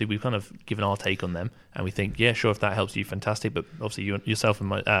resolutions. Obviously, we've kind of given our take on them, and we think, yeah, sure, if that helps you, fantastic. But obviously, yourself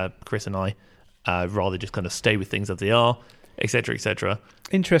and Chris and I rather just kind of stay with things as they are, etc., etc.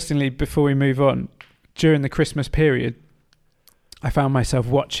 Interestingly, before we move on, during the Christmas period, I found myself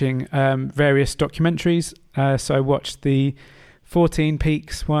watching various documentaries. So I watched the 14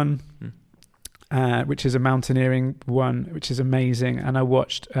 Peaks one, which is a mountaineering one, which is amazing. And I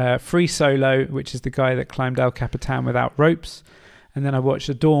watched Free Solo, which is the guy that climbed El Capitan without ropes. And then I watched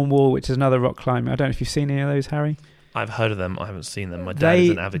The Dawn Wall, which is another rock climber. I don't know if you've seen any of those, Harry. I've heard of them. I haven't seen them. My dad is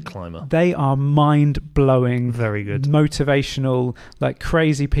an avid climber. They are mind-blowing, very good, motivational, like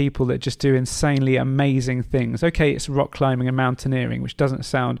crazy people that just do insanely amazing things. Okay, it's rock climbing and mountaineering, which doesn't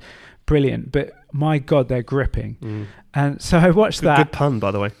sound brilliant, but my God, they're gripping. And so I watched that. Good pun,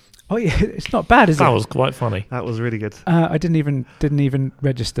 by the way. Oh yeah, it's not bad, is it? That was quite funny. That was really good. I didn't even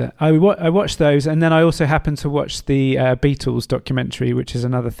register. I watched those, and then I also happened to watch the Beatles documentary, which is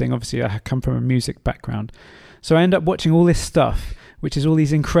another thing. Obviously, I come from a music background. So I end up watching all this stuff, which is all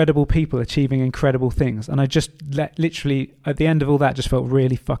these incredible people achieving incredible things. And I just literally, at the end of all that, just felt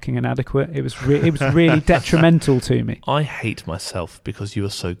really fucking inadequate. It was really detrimental to me. I hate myself because you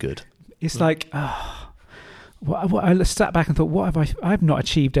are so good. It's like, I sat back and thought, what have I've not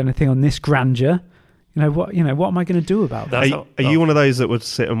achieved anything on this grandeur. What am I going to do about that? Are you one of those that would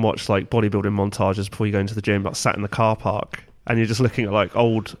sit and watch like bodybuilding montages before you go into the gym, like sat in the car park, and you're just looking at like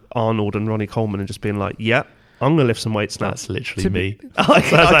old Arnold and Ronnie Coleman and just being like, yeah, I'm going to lift some weights now. That's literally me.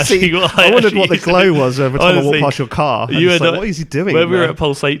 I wondered what the glow was every time I walked past your car. What is he doing? When we were at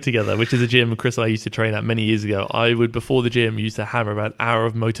Pulse 8 together, which is a gym Chris and I used to train at many years ago, I would, before the gym, used to hammer about an hour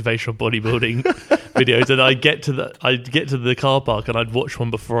of motivational bodybuilding videos, and I'd get to the car park and I'd watch one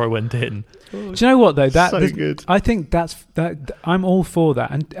before I went in. Do you know what though? Good. I think that I'm all for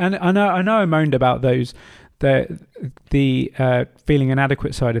that, and I know I moaned about those. The feeling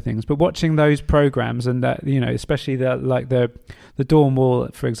inadequate side of things, but watching those programs and that, especially the Dawn Wall,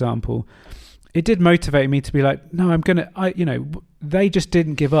 for example, it did motivate me to be like, no, they just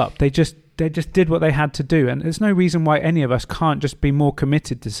didn't give up. They just did what they had to do, and there's no reason why any of us can't just be more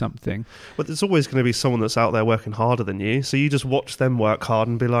committed to something. But there's always going to be someone that's out there working harder than you, so you just watch them work hard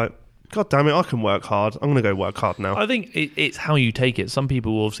and be like, God damn it, I can work hard. I'm going to go work hard now. I think it's how you take it. Some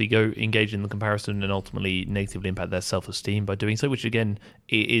people will obviously go engage in the comparison and ultimately negatively impact their self-esteem by doing so, which again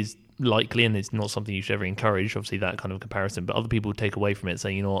it is likely, and it's not something you should ever encourage, obviously, that kind of comparison. But other people take away from it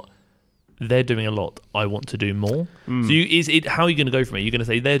saying, you know what, they're doing a lot, I want to do more. So how are you going to go from it? You're going to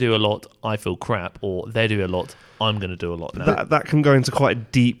say they do a lot, I feel crap, or they do a lot, I'm going to do a lot now. That can go into quite a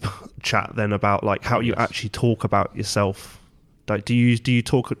deep chat then about like how you actually talk about yourself. Like, do you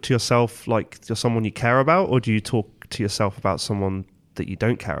talk to yourself like you're someone you care about, or do you talk to yourself about someone that you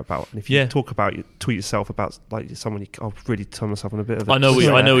don't care about? And if you tweet yourself about like someone, I'll really turn myself on a bit of. I know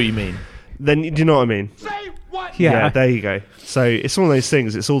what you mean. Then do you know what I mean? Say what? Yeah, there you go. So it's one of those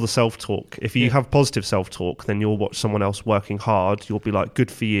things. It's all the self-talk. If you have positive self-talk, then you'll watch someone else working hard. You'll be like,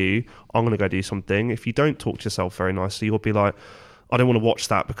 good for you. I'm going to go do something. If you don't talk to yourself very nicely, you'll be like, I don't want to watch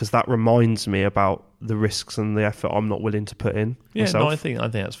that because that reminds me about the risks and the effort I'm not willing to put in myself. No, I think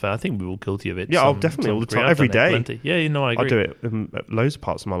that's fair. I think we're all guilty of it. Yeah, I'll definitely all the time, every day. Yeah, I agree. I do it in loads of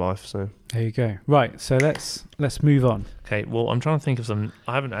parts of my life. So there you go. Right, so let's move on. Okay, well, I'm trying to think of some.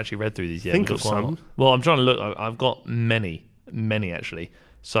 I haven't actually read through these yet. Think of some. Well, I'm trying to look. I've got many actually.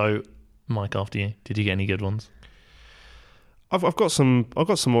 So, Mike, after you, did you get any good ones? I've got some all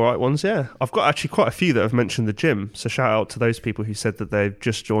right ones, yeah. I've got actually quite a few that have mentioned the gym. So shout out to those people who said that they've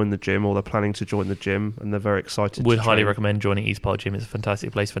just joined the gym or they're planning to join the gym and they're very excited. Would highly recommend joining East Park Gym. It's a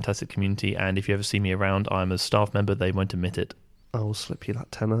fantastic place, fantastic community, and if you ever see me around, I'm a staff member. They won't admit it. I will slip you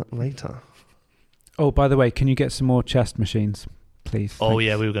that tenner later. Oh, by the way, can you get some more chest machines, please? Oh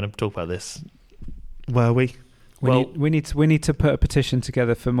yeah, we were going to talk about this. Were we? We need to put a petition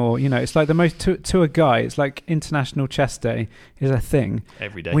together for more. You know, it's like the most to a guy. It's like International Chest Day is a thing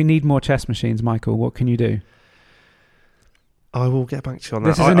every day. We need more chest machines, Michael. What can you do? I will get back to you on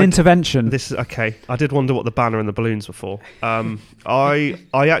that. This is an intervention. This is okay. I did wonder what the banner and the balloons were for. I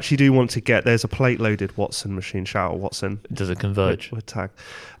actually do want to get. There's a plate-loaded Watson machine. Shout out Watson. Does it converge? With tag,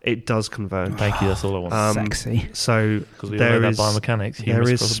 it does converge. Thank you. That's all I want. Sexy. So there is biomechanics. There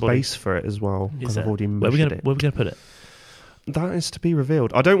is space for it as well. Is I've already where are we going to put it? That is to be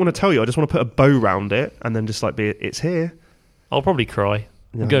revealed. I don't want to tell you. I just want to put a bow round it and then just like it's here. I'll probably cry.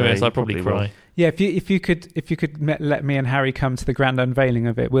 Yeah, I'll probably cry. Will. Yeah, if you could let me and Harry come to the grand unveiling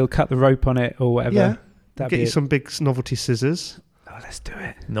of it, we'll cut the rope on it or whatever. Yeah, that'd get you some big novelty scissors. Oh, let's do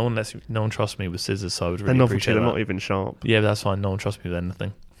it. No one trusts me with scissors, so I would really novelty, appreciate they're that. not even sharp. Yeah, but that's fine. No one trusts me with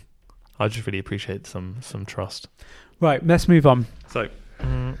anything. I just really appreciate some trust. Right, let's move on. So,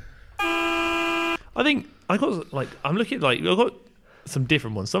 I think I've got some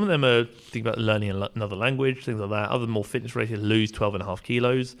different ones. Some of them are thinking about learning another language, things like that. Other more fitness related, lose 12.5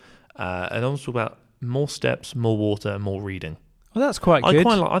 kilos. And also about more steps, more water, and more reading. Well, that's quite good.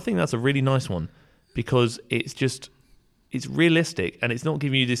 I think that's a really nice one because it's realistic and it's not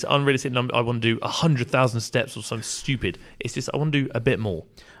giving you this unrealistic number. I want to do 100,000 steps or something stupid. It's just I want to do a bit more.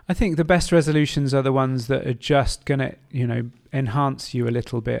 I think the best resolutions are the ones that are just going to, enhance you a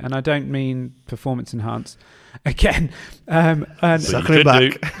little bit. And I don't mean performance enhance. Again, and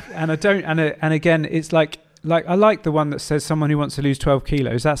again, it's like I like the one that says someone who wants to lose 12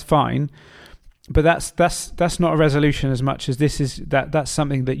 kilos. That's fine, but that's not a resolution as much as that's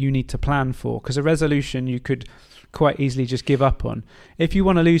something that you need to plan for. Because a resolution you could quite easily just give up on. If you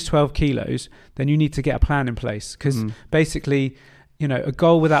want to lose 12 kilos, then you need to get a plan in place. Because basically, a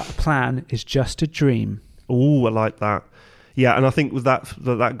goal without a plan is just a dream. Oh, I like that. Yeah, and I think with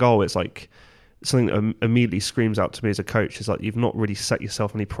that goal, it's like something that immediately screams out to me as a coach is like you've not really set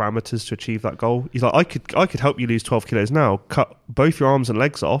yourself any parameters to achieve that goal. He's like, I could help you lose 12 kilos now. Cut both your arms and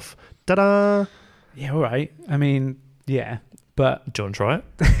legs off. Ta-da! Yeah, all right. I mean, yeah, but do you want to try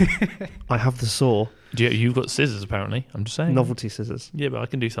it? I have the saw. You've got scissors apparently. I'm just saying. Novelty scissors. Yeah, but I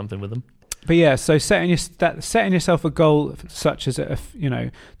can do something with them. But yeah, so setting yourself a goal such as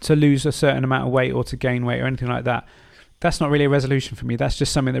to lose a certain amount of weight or to gain weight or anything like that. That's not really a resolution for me. That's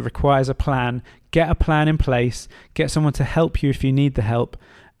just something that requires a plan. Get a plan in place. Get someone to help you if you need the help.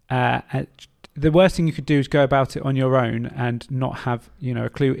 The worst thing you could do is go about it on your own and not have a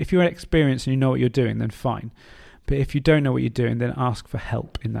clue. If you're experienced and you know what you're doing, then fine. But if you don't know what you're doing, then ask for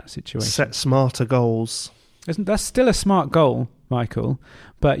help in that situation. Set smarter goals. That's still a smart goal, Michael.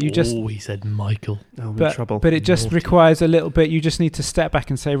 But you just... Oh, he said Michael. Oh, I'm in trouble. But it just requires a little bit. You just need to step back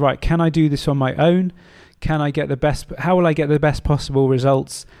and say, right, can I do this on my own? Can I get the best? How will I get the best possible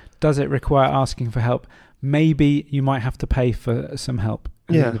results? Does it require asking for help? Maybe you might have to pay for some help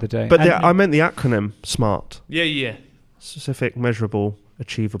at the end of the day. But I meant the acronym SMART. Yeah. specific, measurable,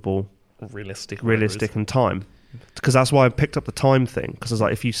 achievable, realistic, and time. Because that's why I picked up the time thing. Because it's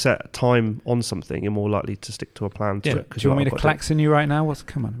like if you set a time on something, you're more likely to stick to a plan. Do you want me to klaxon you right now?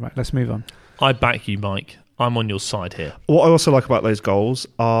 Come on, right? Let's move on. I back you, Mike. I'm on your side here. What I also like about those goals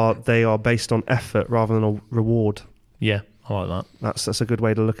are they are based on effort rather than a reward. Yeah, I like that. That's a good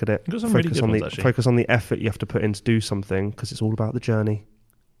way to look at it. Focus on the effort you have to put in to do something, because it's all about the journey.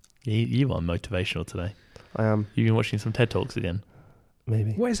 You are motivational today. I am. You've been watching some TED Talks again?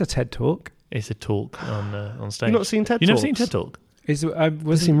 Maybe. What is a TED Talk? It's a talk on stage. You've not seen TED Talks? You've never seen TED Talk? Is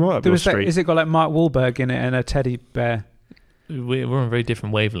it got like Mark Wahlberg in it and a teddy bear? We're on very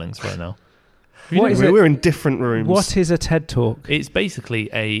different wavelengths right now. We're in different rooms. What is a TED Talk? It's basically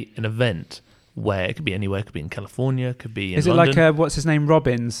an event where it could be anywhere. It could be in California. It could be in Is it London. like what's his name,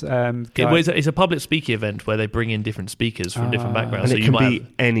 Robbins? It's a public speaking event where they bring in different speakers from different backgrounds. And so it can be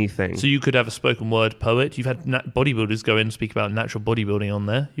anything. So you could have a spoken word poet. You've had bodybuilders go in and speak about natural bodybuilding on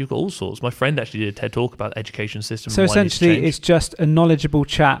there. You've got all sorts. My friend actually did a TED Talk about the education system. So essentially, it's just a knowledgeable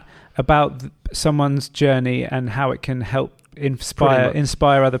chat about someone's journey and how it can help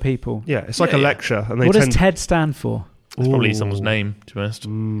inspire other people. Yeah, it's like a lecture. And what does TED stand for? It's probably someone's name, to be honest.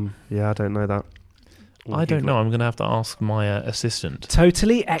 Yeah, I don't know that. I don't know. I'm going to have to ask my assistant.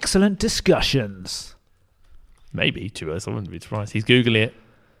 Totally excellent discussions. Maybe, to be honest. I wouldn't be surprised. He's Googling it.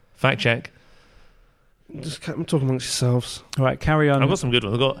 Fact check. Just talk amongst yourselves. All right, carry on. I've got some good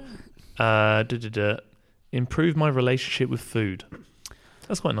ones. I've got improve my relationship with food.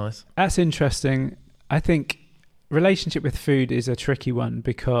 That's quite nice. That's interesting. I think relationship with food is a tricky one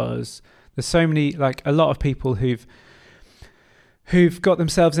because there's so many, like a lot of people who've got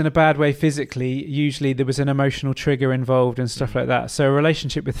themselves in a bad way physically. Usually there was an emotional trigger involved and stuff like that. So a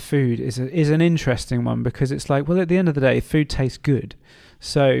relationship with food is an interesting one because it's like, well, at the end of the day, food tastes good.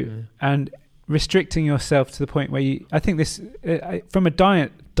 So, and restricting yourself to the point where I think this, from a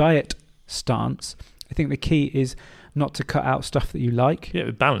diet stance, I think the key is not to cut out stuff that you like. Yeah,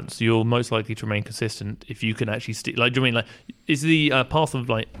 with balance. You're most likely to remain consistent if you can actually stick. Like, do you mean like is the path of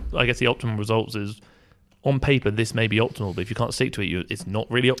like I guess the optimal results is on paper this may be optimal, but if you can't stick to it, it's not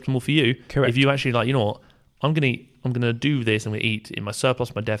really optimal for you. Correct. If you actually like, you know what, I'm gonna do this. I'm gonna eat in my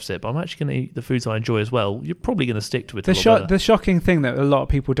surplus, my deficit, but I'm actually gonna eat the foods I enjoy as well. You're probably gonna stick to it. The shocking thing that a lot of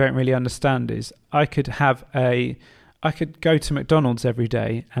people don't really understand is I could go to McDonald's every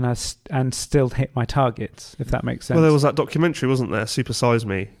day and still hit my targets, if that makes sense. Well, there was that documentary, wasn't there? Super Size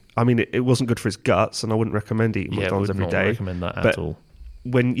Me. I mean, it wasn't good for his guts, and I wouldn't recommend eating McDonald's every day. I would not recommend that at all.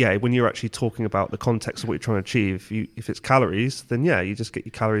 When you're actually talking about the context of what you're trying to achieve, if it's calories, then you just get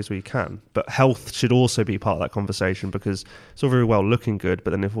your calories where you can. But health should also be part of that conversation because it's all very well looking good, but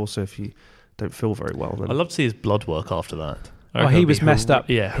then if you don't feel very well, then I'd love to see his blood work after that. Oh, he was messed up.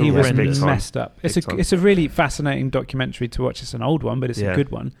 Yeah, he was horrendous. messed up. It's a really fascinating documentary to watch. It's an old one, but it's a good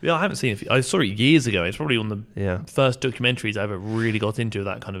one. Yeah, I haven't seen it. I saw it years ago. It's probably one of the first documentaries I ever really got into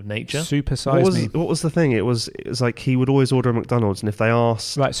that kind of nature. Super Size Me. What was the thing? It was like he would always order a McDonald's, and if they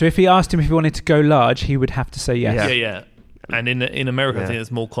asked, right. So if he asked him if he wanted to go large, he would have to say yes. Yeah. And in America, I think it's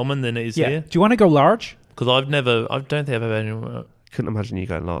more common than it is here. Do you want to go large? Because I don't think I've ever. Couldn't imagine you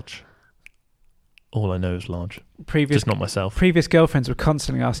going large. All I know is large. Just not myself. Previous girlfriends were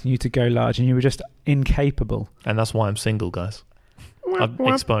constantly asking you to go large, and you were just incapable. And that's why I'm single, guys. I'm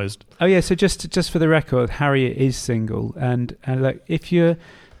exposed. Oh yeah. So just for the record, Harriet is single, and look, if you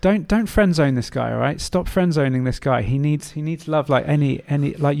don't friend zone this guy, all right? Stop friend zoning this guy. He needs love like any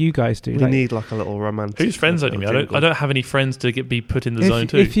like you guys do. We need like a little romantic. Who's friend zoning me? I don't have any friends to be put in the zone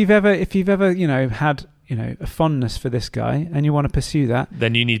too. If you've ever had a fondness for this guy and you want to pursue that,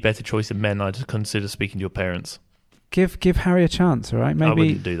 then you need better choice of men. I'd consider speaking to your parents. Give Harry a chance, all right? Maybe I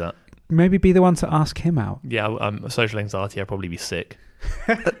wouldn't do that. Maybe be the one to ask him out. Yeah, social anxiety. I'd probably be sick.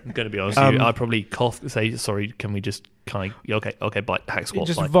 I'm going to be honest with you. I'd probably cough, say sorry. Can we just kind of okay, bite, hack squat,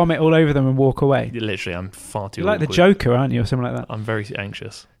 just vomit all over them and walk away. Literally, I'm far too. You're like the Joker, aren't you, or something like that? I'm very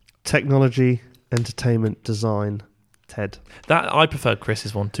anxious. Technology, entertainment, design, TED. That I preferred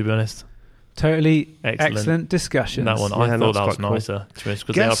Chris's one, to be honest. Totally excellent discussions. That one, I thought that was nicer. Cool.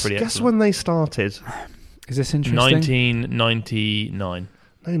 Because they are pretty excellent. Guess when they started. Is this interesting? 1999.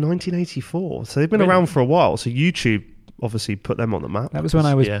 No, 1984. So they've been around for a while. So YouTube obviously put them on the map. That was when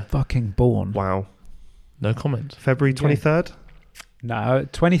I was fucking born. Wow. No comment. February 23rd? No,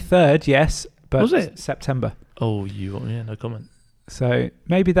 23rd, yes. But was it? September. Oh, no comment. So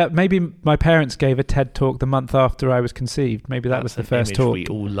maybe my parents gave a TED talk the month after I was conceived. Maybe that was the first talk. We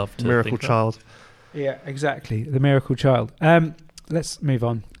all love to Miracle Child. Yeah, exactly. The Miracle Child. Let's move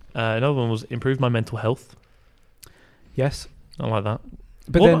on. Another one was improve my mental health. Yes. I like that.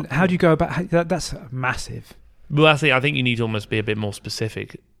 But then how do you go about that? That's massive. Well, I think you need to almost be a bit more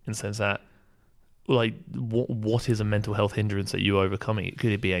specific in the sense that, like, what is a mental health hindrance that you're overcoming?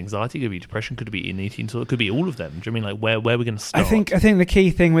 Could it be anxiety? Could it be depression? Could it be an eating disorder? Could it be all of them? Do you mean, like, where are we going to start? I think the key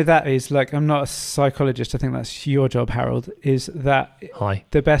thing with that is, like, I'm not a psychologist. I think that's your job, Harold. Is that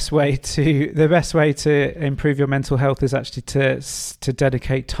the best way to improve your mental health is actually to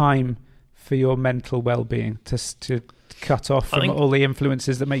dedicate time for your mental well-being, to cut off from all the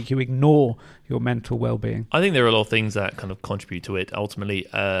influences that make you ignore your mental well-being. I think there are a lot of things that kind of contribute to it. Ultimately,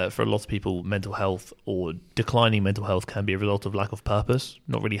 for a lot of people, mental health or declining mental health can be a result of lack of purpose,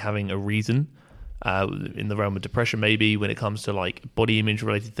 not really having a reason. In the realm of depression, maybe when it comes to like body image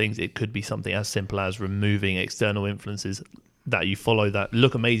related things, it could be something as simple as removing external influences that you follow that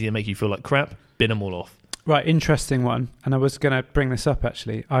look amazing and make you feel like crap. Bin them all off. Right, interesting one. And I was going to bring this up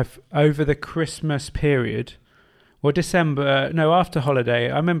actually. I've over the Christmas period. Or after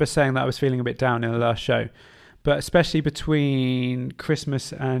holiday, I remember saying that I was feeling a bit down in the last show. But especially between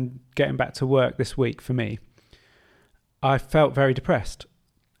Christmas and getting back to work this week for me, I felt very depressed.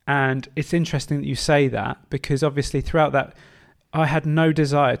 And it's interesting that you say that, because obviously throughout that, I had no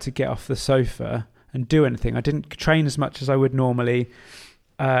desire to get off the sofa and do anything. I didn't train as much as I would normally.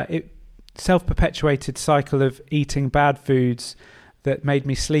 Self-perpetuated cycle of eating bad foods that made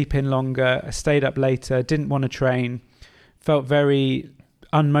me sleep in longer. I stayed up later, didn't want to train, felt very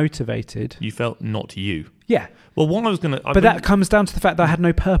unmotivated. You felt not you. Yeah. Well, what I was going to... But that comes down to the fact that I had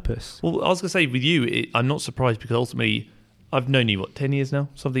no purpose. Well, I was going to say, with you, I'm not surprised because ultimately, I've known you, 10 years now?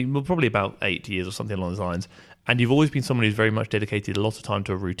 Probably about 8 years or something along those lines. And you've always been someone who's very much dedicated a lot of time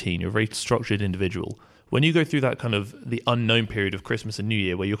to a routine. You're a very structured individual. When you go through that kind of the unknown period of Christmas and New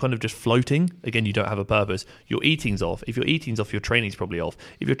Year where you're kind of just floating, again, you don't have a purpose, your eating's off. If your eating's off, your training's probably off.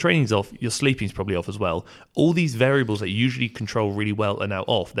 If your training's off, your sleeping's probably off as well. All these variables that you usually control really well are now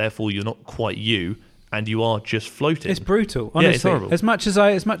off. Therefore, you're not quite you, and you are just floating. It's brutal, honestly. Yeah, it's horrible. As much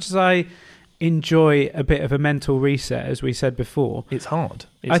as I enjoy a bit of a mental reset, as we said before, it's hard.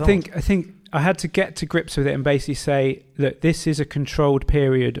 I think I had to get to grips with it and basically say, look, this is a controlled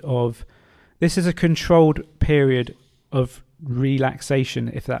period of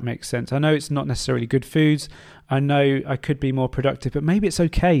relaxation, if that makes sense. I know it's not necessarily good foods. I know I could be more productive, but maybe it's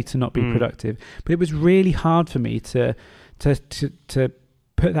okay to not be productive. But it was really hard for me to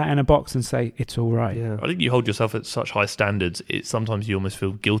put that in a box and say it's all right. Yeah. I think you hold yourself at such high standards, sometimes you almost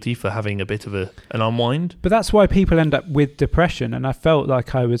feel guilty for having a bit of an unwind. But that's why people end up with depression, and I felt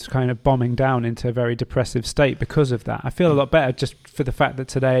like I was kind of bombing down into a very depressive state because of that. I feel a lot better just for the fact that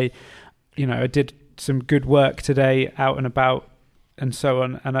today, I did some good work today, out and about, and so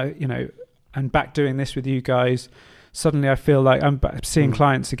on. And I'm back doing this with you guys. Suddenly, I feel like I'm seeing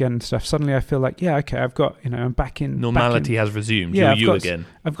clients again and stuff. Suddenly, I feel like, I've got, I'm back in. Normality has resumed. Yeah, you're again.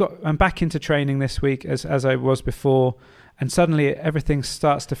 I'm back into training this week as I was before, and suddenly everything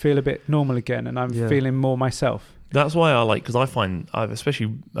starts to feel a bit normal again, and I'm feeling more myself. That's why because I find,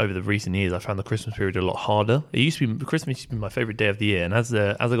 especially over the recent years, I found the Christmas period a lot harder. Christmas used to be my favourite day of the year, and as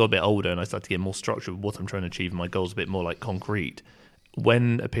I got a bit older and I started to get more structured with what I'm trying to achieve, my goals a bit more like concrete.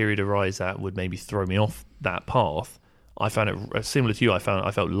 When a period arises that would maybe throw me off that path, I found it similar to you. I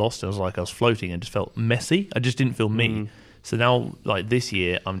felt lost, and I was like I was floating and just felt messy. I just didn't feel me. So now, like this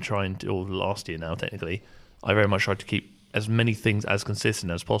year, I'm trying to, or last year now technically, I very much tried to keep as many things as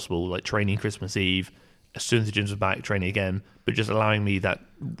consistent as possible, like training Christmas Eve. As soon as the gyms are back, training again, but just allowing me that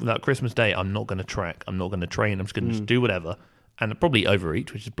Christmas day, I'm not going to track, I'm not going to train, I'm just going to just do whatever, and probably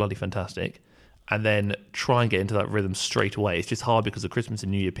overeat, which is bloody fantastic, and then try and get into that rhythm straight away. It's just hard because the Christmas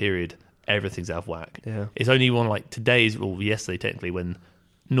and New Year period, everything's out of whack. Yeah. It's only one like today's, or yesterday technically, when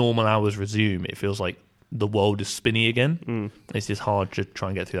normal hours resume, it feels like the world is spinning again. It's just hard to try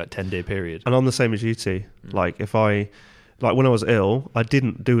and get through that 10-day period. And I'm the same as you two. Like when I was ill, I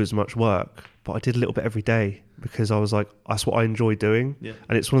didn't do as much work, but I did a little bit every day because I was like, that's what I enjoy doing. Yeah.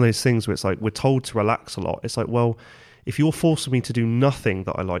 And it's one of those things where it's like, we're told to relax a lot. It's like, well, if you're forcing me to do nothing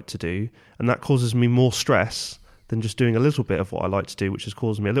that I like to do, and that causes me more stress than just doing a little bit of what I like to do, which has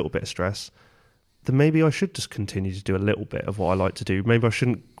caused me a little bit of stress, then maybe I should just continue to do a little bit of what I like to do. Maybe I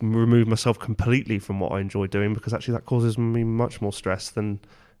shouldn't remove myself completely from what I enjoy doing, because actually that causes me much more stress than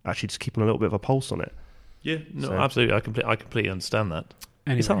actually just keeping a little bit of a pulse on it. Yeah, no, so. Absolutely. I completely understand that.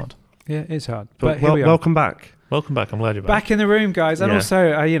 Anyway. It's hard. Yeah, it's hard. But here we are. Welcome back. Welcome back. I'm glad you're back. Back in the room, guys. And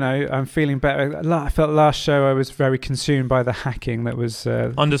also, I'm feeling better. I felt last show I was very consumed by the hacking that was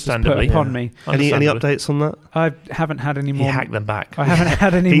understandably put upon me. Any updates on that? I haven't had any more. He hacked them back. I haven't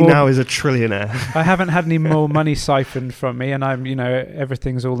had any more. He now is a trillionaire. I haven't had any more money siphoned from me, and I'm,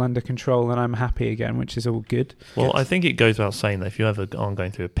 everything's all under control, and I'm happy again, which is all good. Well, I think it goes without saying that if you ever are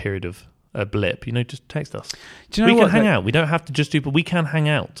going through a period of a blip, just text us. Do you know we what? Can hang out. We don't have to just do, but we can hang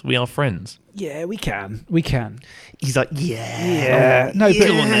out. We are friends. Yeah, we can. We can. He's like, yeah. No,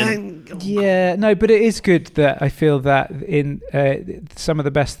 but but it is good that I feel that in some of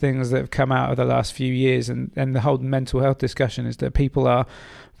the best things that have come out of the last few years and the whole mental health discussion is that people are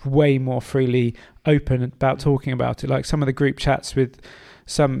way more freely open about talking about it. Like some of the group chats with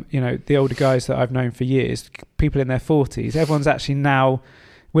some, the older guys that I've known for years, people in their 40s, everyone's actually now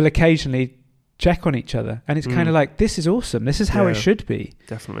will occasionally check on each other, and it's kind of like, this is awesome, this is how it should be.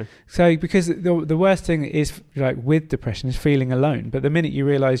 Definitely. So because the worst thing is, like, with depression is feeling alone, but the minute you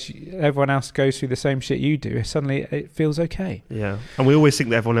realise everyone else goes through the same shit you do, suddenly it feels okay. Yeah. And we always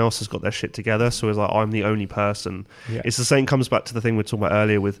think that everyone else has got their shit together, so it's like, I'm the only person. It's the same, comes back to the thing we were talking about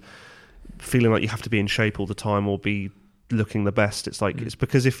earlier with feeling like you have to be in shape all the time or be looking the best. It's like it's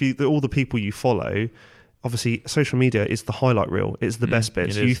because if all the people you follow, obviously social media is the highlight reel, it's the best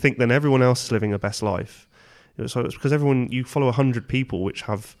bits. You think then everyone else is living a best life, so it's because you follow 100 people which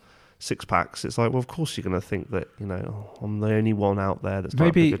have six packs. It's like, well, of course you're going to think that I'm the only one out there that's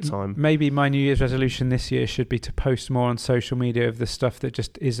having a good time. Maybe my New Year's resolution this year should be to post more on social media of the stuff that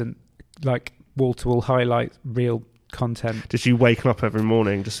just isn't like wall-to-wall highlight reel content. Just you waking up every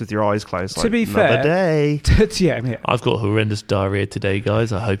morning just with your eyes closed, to be fair, day. I've got horrendous diarrhea today,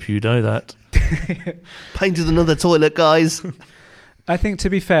 guys. I hope you know that. Painted another toilet, guys. I think, to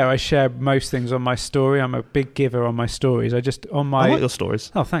be fair, I share most things on my story. I'm a big giver on my stories. I like your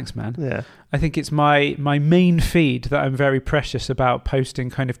stories. Oh, thanks, man. Yeah. I think it's my main feed that I'm very precious about posting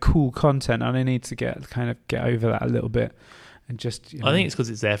kind of cool content, and I need to get over that a little bit. And just, I think it's because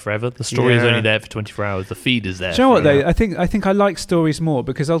it's there forever. The story is only there for 24 hours. The feed is there. Do you know what though? I think I like stories more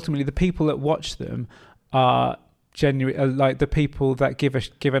because ultimately the people that watch them are genuine, like the people that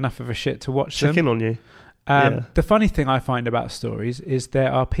give enough of a shit to watch them. Check in on you. The funny thing I find about stories is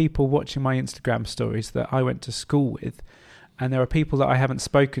there are people watching my Instagram stories that I went to school with, and there are people that I haven't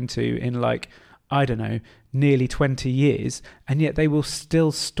spoken to in nearly 20 years, and yet they will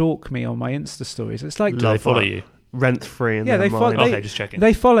still stalk me on my Insta stories. It's like, do they follow you? Rent free in their mind. Okay, just checking.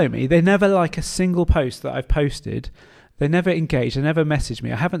 They follow me. They never like a single post that I've posted. They never engage. They never message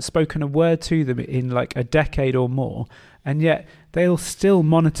me. I haven't spoken a word to them in like a decade or more, and yet they'll still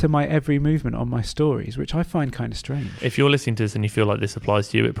monitor my every movement on my stories, which I find kind of strange. If you're listening to this and you feel like this applies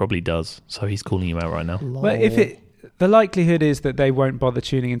to you, it probably does. So he's calling you out right now. Well, the likelihood is that they won't bother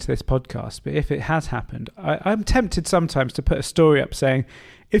tuning into this podcast, but if it has happened, I'm tempted sometimes to put a story up saying,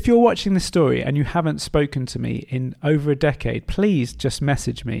 if you're watching this story and you haven't spoken to me in over a decade, please just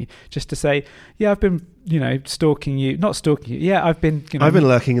message me just to say, yeah, I've been, stalking you. Not stalking you. Yeah, I've been, I've been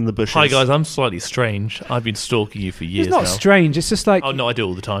lurking in the bushes. Hi, guys, I'm slightly strange. I've been stalking you for years now. It's not strange. It's just like... Oh, no, I do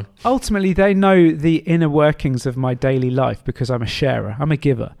all the time. Ultimately, they know the inner workings of my daily life because I'm a sharer. I'm a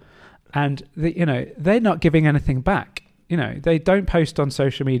giver. And, they're not giving anything back. They don't post on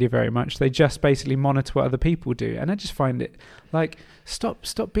social media very much. They just basically monitor what other people do. And I just find it like,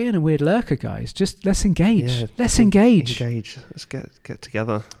 stop being a weird lurker, guys. Just let's engage. Yeah, let's engage. Let's get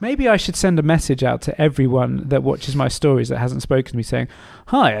together. Maybe I should send a message out to everyone that watches my stories that hasn't spoken to me saying,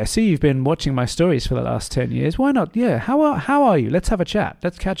 hi, I see you've been watching my stories for the last 10 years. Why not? Yeah. How are you? Let's have a chat.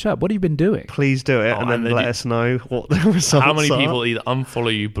 Let's catch up. What have you been doing? Please do it, and then let us know what the results are. How many people either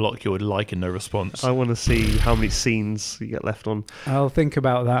unfollow you, block you, or like and no response? I want to see how many scenes you get left on. I'll think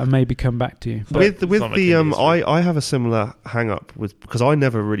about that and maybe come back to you. With the I have a similar hang up with, because I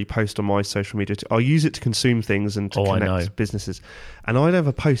never really post on my social media. I use it to consume things and to connect businesses, and I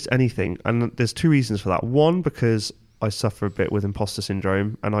never post anything. And there's two reasons for that. One, because I suffer a bit with imposter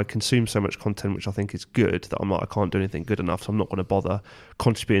syndrome, and I consume so much content which I think is good that I'm like, I can't do anything good enough, so I'm not going to bother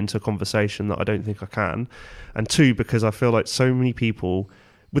contributing to a conversation that I don't think I can. And two, because I feel like so many people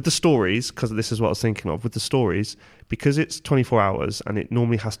with the stories, because this is what I was thinking of with the stories, because it's 24 hours and it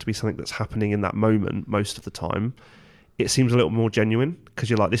normally has to be something that's happening in that moment most of the time, it seems a little more genuine, because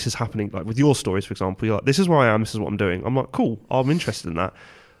you're like, this is happening. Like with your stories, for example, you're like, this is where I am, this is what I'm doing. I'm like, cool, I'm interested in that.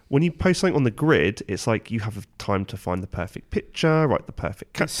 When you post something on the grid, it's like you have time to find the perfect picture, write the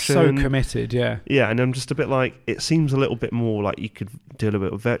perfect caption. It's so committed, yeah. Yeah, and I'm just a bit like, it seems a little bit more like you could do a little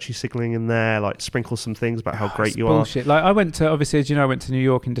bit of virtue signaling in there, like sprinkle some things about how great you bullshit. Like I went to, obviously, as you know, I went to New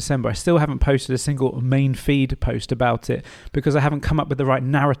York in December. I still haven't posted a single main feed post about it because I haven't come up with the right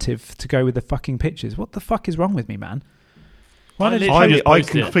narrative to go with the fucking pictures. What the fuck is wrong with me, man? I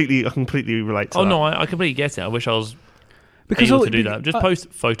completely relate to that. Oh, no, I completely get it. I wish I was able to do that. Just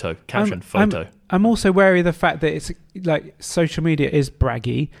post photo, caption, photo. I'm also wary of the fact that it's like social media is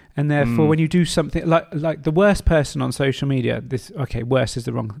braggy, and therefore when you do something like the worst person on social media, worst is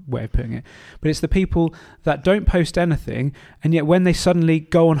the wrong way of putting it, but it's the people that don't post anything, and yet when they suddenly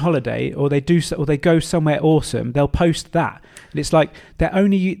go on holiday or they go somewhere awesome, they'll post that. And it's like they're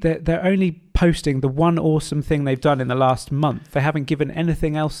only posting the one awesome thing they've done in the last month. They haven't given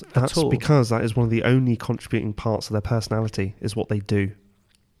anything else at all. That's because that is one of the only contributing parts of their personality is what they do.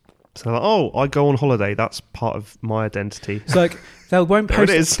 So they're like, I go on holiday. That's part of my identity. It's like they won't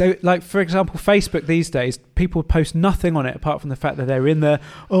post. There it is. Like for example, Facebook these days, people post nothing on it apart from the fact that they're in there.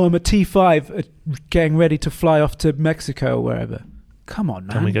 Oh, I'm a T5 getting ready to fly off to Mexico or wherever. Come on,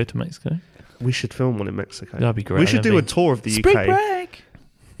 man. Can we go to Mexico? We should film one in Mexico. That'd be great. We should do a tour of the Spring UK. break.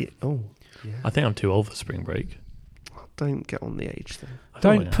 Yeah. Yeah. I think I'm too old for spring break. Don't get on the age thing.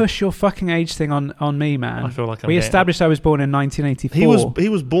 Don't push your fucking age thing on me, man. I feel like we established I was born in 1984. He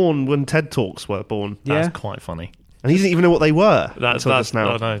was born when TED Talks were born. That's quite funny. And he didn't even know what they were. That's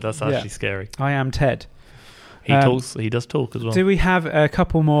now. Oh no, that's actually scary. I am Ted. He talks. He does talk as well. Do we have a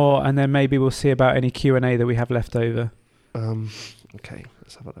couple more, and then maybe we'll see about any Q&A that we have left over? Okay,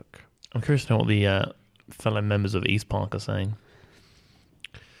 let's have a look. I'm curious to know what the fellow members of East Park are saying.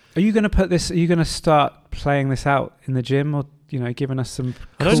 Are you going to put this? Are you going to start playing this out in the gym, or giving us some?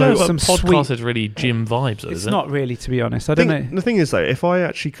 I don't know. Some podcast is really gym vibes. It's not really, to be honest. I don't know. The thing is, though, if I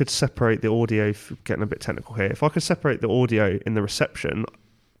actually could separate the audio, getting a bit technical here, if I could separate the audio in the reception,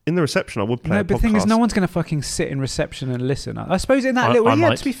 I would play a podcast. But the thing is, no one's going to fucking sit in reception and listen. I suppose in that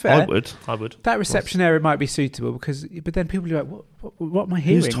to be fair, I would. That reception area might be suitable but then people are like, what am I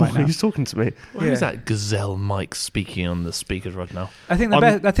hearing right now? Who's talking to me? Who's that gazelle mic speaking on the speakers right now? I think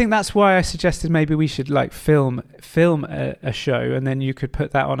I think that's why I suggested maybe we should film a show, and then you could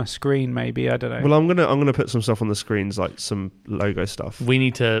put that on a screen. Maybe, I don't know. Well, I'm gonna put some stuff on the screens, like some logo stuff. We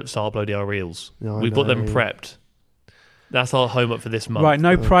need to start uploading our reels. Yeah, we've got them prepped. That's our homework for this month. Right,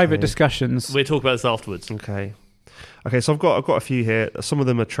 no private discussions. We'll talk about this afterwards. Okay, so I've got a few here. Some of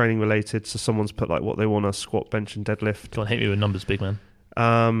them are training related. So someone's put like what they want to squat, bench, and deadlift. Go on, hit me with numbers, big man.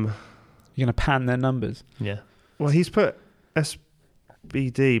 You're gonna pan their numbers. Yeah. Well, he's put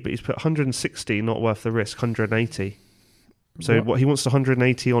SBD, but he's put 160, not worth the risk. 180. So what he wants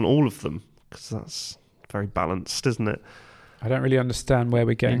 180 on all of them, because that's very balanced, isn't it? I don't really understand where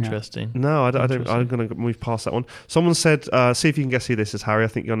we're going. Interesting. No, I don't. I'm going to move past that one. Someone said, see if you can guess who this is, Harry. I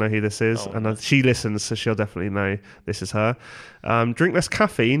think you'll know who this is. She listens, so she'll definitely know this is her. Drink less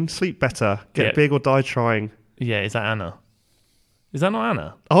caffeine, sleep better, get big or die trying. Yeah, is that Anna? Is that not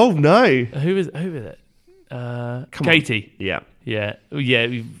Anna? Oh, no. Who is it? Katie. On.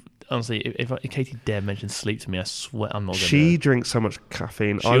 Yeah. Honestly, if Katie dare mention sleep to me, I swear I'm not going to. She drinks so much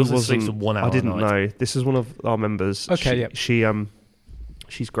caffeine. She also sleeps 1 hour. I didn't know. This is one of our members. Okay,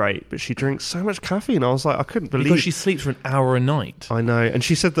 she's great, but she drinks so much caffeine. I was like, I couldn't believe. Because she sleeps for an hour a night. I know, and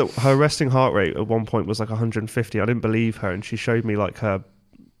she said that her resting heart rate at one point was like 150. I didn't believe her, and she showed me like her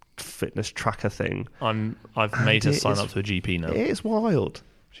fitness tracker thing. I've made her sign up to a GP now. It's wild.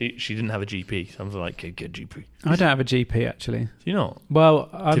 She didn't have a GP, so I was like, get GP. I don't have a GP actually. Do you not? Well,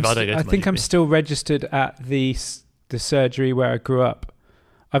 I think I'm still registered at the surgery where I grew up.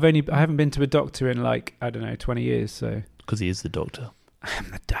 I haven't been to a doctor in 20 years. So because he is the doctor. I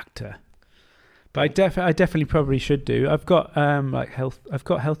am the doctor. But I definitely probably should do. I've got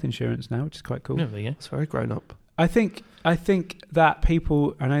health insurance now, which is quite cool. Yeah, there you go. It's very grown up. I think that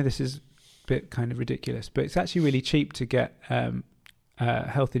people. I know this is a bit kind of ridiculous, but it's actually really cheap to get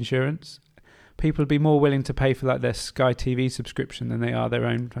health insurance. People would be more willing to pay for their Sky TV subscription than they are their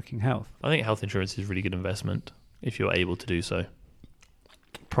own fucking health. I think health insurance is a really good investment if you're able to do so.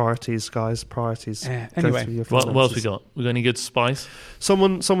 Priorities, guys. Priorities. Anyway, what else we got? We got any good spice?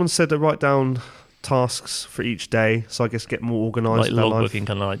 Someone said to write down tasks for each day, so I guess get more organised. Like logbooking,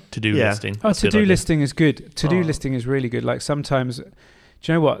 kind of like to-do listing. Oh, to-do listing is good. To-do listing is really good. Like sometimes, do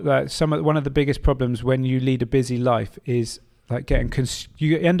you know what? One of the biggest problems when you lead a busy life is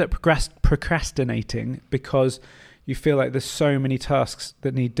you end up procrastinating because you feel like there's so many tasks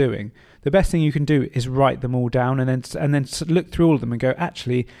that need doing. The best thing you can do is write them all down and then look through all of them and go,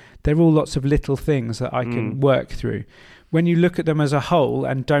 actually, they're all lots of little things that I can work through. When you look at them as a whole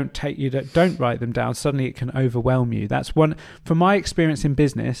and don't write them down, suddenly it can overwhelm you. That's one from my experience in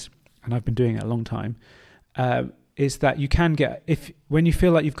business, and I've been doing it a long time. Is that you can get when you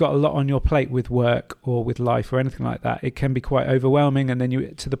feel like you've got a lot on your plate with work or with life or anything like that, it can be quite overwhelming, and then you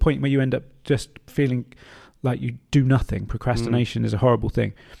to the point where you end up just feeling like you do nothing. Procrastination is a horrible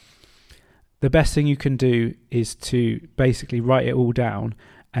thing. The best thing you can do is to basically write it all down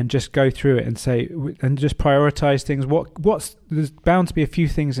and just go through it and say, and just prioritize things. There's bound to be a few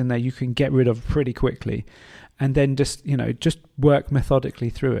things in there you can get rid of pretty quickly, and then just work methodically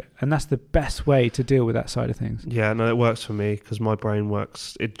through it. And that's the best way to deal with that side of things. Yeah, no, it works for me because my brain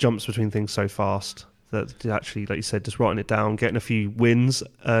works. It jumps between things so fast that actually, like you said, just writing it down, getting a few wins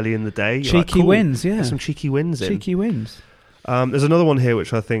early in the day. Cheeky wins, yeah. Get some cheeky wins in. Cheeky wins. There's another one here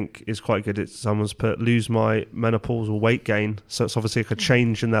which I think is quite good. Someone's put lose my menopausal weight gain, so it's obviously like a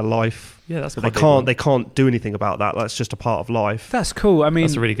change in their life. Yeah, that's but they can't do anything about that. That's just a part of life. That's cool. I mean,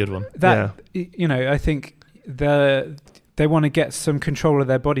 that's a really good one. I think they want to get some control of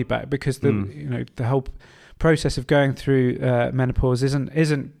their body back because the whole process of going through menopause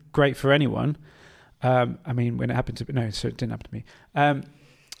isn't great for anyone. I mean, when it happened so it didn't happen to me.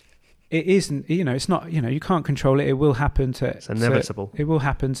 It isn't, it's not, you can't control it. It will happen to. It's inevitable. It will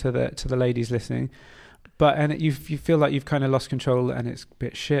happen to the ladies listening, but you feel like you've kind of lost control and it's a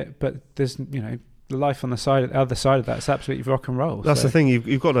bit shit. But there's the life on the other side of that. It's absolutely rock and roll. That's the thing.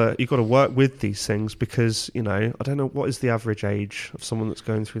 You've got to work with these things because I don't know what is the average age of someone that's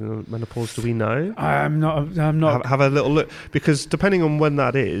going through the menopause. Do we know? I'm not. Have a little look because depending on when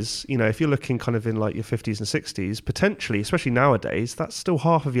that is, if you're looking kind of in like your 50s and 60s, potentially, especially nowadays, that's still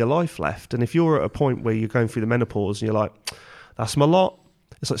half of your life left. And if you're at a point where you're going through the menopause and you're like, that's my lot.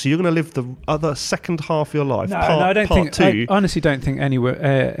 It's like, so you're going to live the other second half of your life. No, I don't think. I honestly don't think any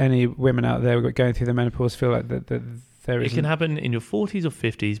women out there going through the menopause feel like that there is. It can happen in your 40s or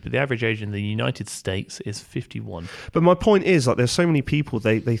 50s, but the average age in the United States is 51. But my point is, like, there's so many people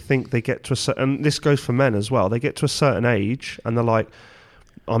they think they get to a certain, and this goes for men as well. They get to a certain age and they're like,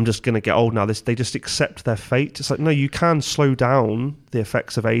 I'm just going to get old now. They just accept their fate. It's like, no, you can slow down the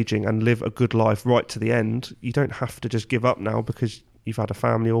effects of aging and live a good life right to the end. You don't have to just give up now because you've had a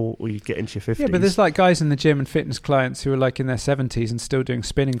family or you get into your 50s. Yeah, but there's like guys in the gym and fitness clients who are like in their 70s and still doing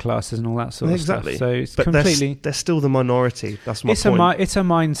spinning classes and all that sort of stuff. So it's completely... They're still the minority. That's my point. It's a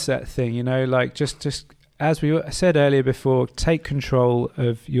mindset thing, like just as we said earlier before, take control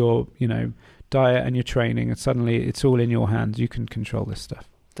of your, diet and your training, and suddenly it's all in your hands. You can control this stuff.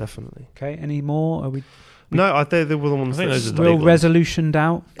 Definitely. Okay, any more? Are we... No, they were the ones that real resolutioned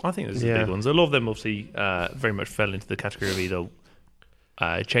out. I think those are the big ones. A lot of them obviously very much fell into the category of either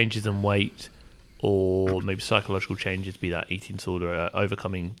changes in weight or maybe psychological changes, be that eating disorder,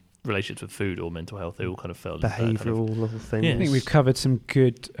 overcoming relationships with food or mental health. They all kind of fell into behavioural little things. I think we've covered some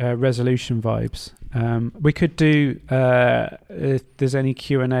good resolution vibes. We could do if there's any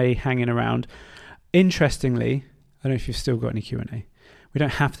Q&A hanging around. Interestingly, I don't know if you've still got any Q&A. We don't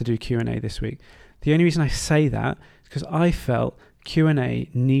have to do Q&A this week. The only reason I say that is because I felt Q&A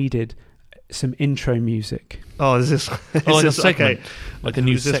needed some intro music. Oh, is this a segment? Okay. Like a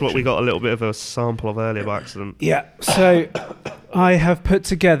new Is this section? What we got a little bit of a sample of earlier by accident? Yeah. So I have put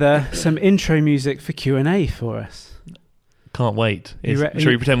together some intro music for Q&A for us. Can't wait. Should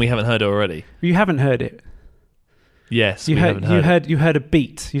we pretend we haven't heard it already? You haven't heard it? Yes, we haven't heard it. You heard a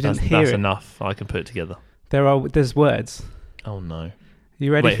beat. You didn't hear it. That's enough. I can put it together. There's words. Oh, no.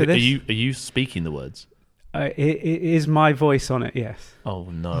 You ready for this? Are you speaking the words? It is my voice on it, yes. Oh,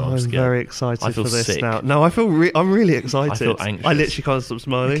 no. I'm very excited for this sick. now. No, I'm really excited. I feel anxious. I literally can't stop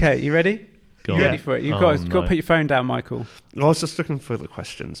smiling. Okay, you ready? Go you on. ready for it? You've got to put your phone down, Michael. I was just looking for the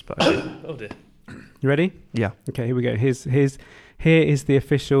questions, but oh dear. You ready? Yeah. Okay, here we go. Here is the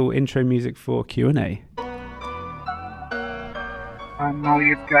official intro music for Q&A. I know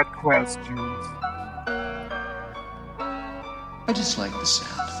you've got questions. I just like the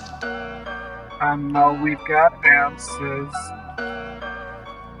sound of it. I know we've got answers.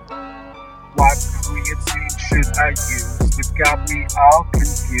 What creatine should I use? You've got me all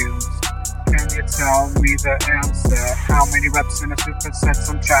confused. Can you tell me the answer? How many reps in a superset?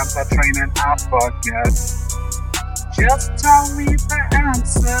 Sometimes I train and I forget. Just tell me the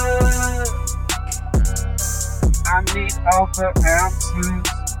answer. I need all the answers.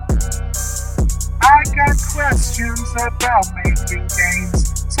 I got questions about making gains.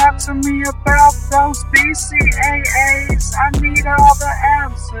 Talk to me about those BCAAs. I need all the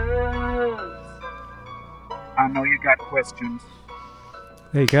answers. I know you got questions.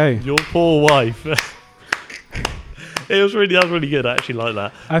 There you go. Your poor wife. That was really good. I actually like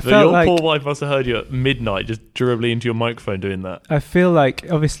that. Your poor wife must have heard you at midnight just dribbling into your microphone doing that. I feel like,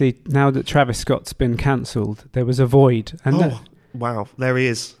 obviously, now that Travis Scott's been cancelled, there was a void. And wow. There he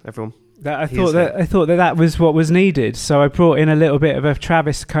is, everyone. I thought that was what was needed, so I brought in a little bit of a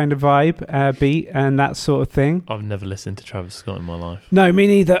Travis kind of vibe, beat, and that sort of thing. I've never listened to Travis Scott in my life. No, me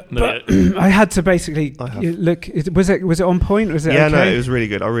neither. But I had to basically look. Was it on point? Was it? Yeah, okay? no, it was really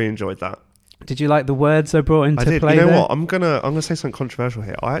good. I really enjoyed that. Did you like the words I brought into I did. play? You know there? what? I'm gonna say something controversial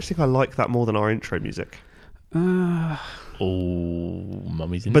here. I actually think I like that more than our intro music.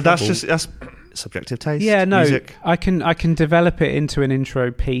 Mummy's in But trouble. that's subjective taste. Yeah, no, music. I can develop it into an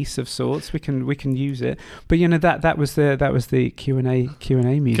intro piece of sorts. We can use it, but that was the Q&A music.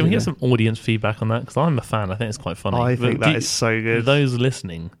 Can we there. get some audience feedback on that? Because I'm a fan. I think it's quite funny. I think But that is so good. Those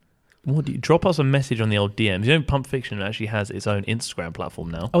listening, drop us a message on the old DMs. You know, Pump Fiction actually has its own Instagram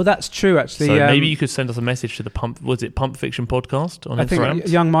platform now. Oh, that's true. Actually, So maybe you could send us a message to the Pump Fiction podcast on I Instagram. think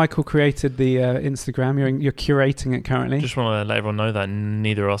young Michael created the Instagram. You're curating it currently. Just want to let everyone know that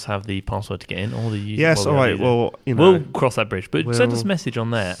neither of us have the password to get in or the user. Yes, all right. Well, we'll cross that bridge, but send us a message on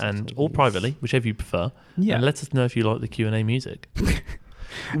there or privately, whichever you prefer. Yeah. And let us know if you like the Q&A music.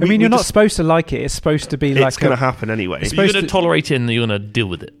 I mean, you're not supposed to like it. It's supposed to be like it's going to happen anyway. So you're going to tolerate it and you're going to deal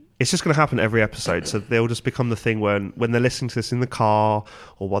with it. It's just going to happen every episode, so they'll just become the thing when they're listening to this in the car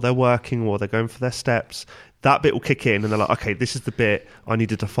or while they're working or they're going for their steps. That bit will kick in, and they're like, "Okay, this is the bit I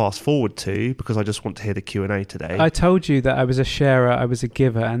needed to fast forward to because I just want to hear the Q&A today." I told you that I was a sharer, I was a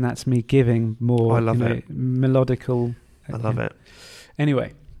giver, and that's me giving more. I love it. Melodical. I love it.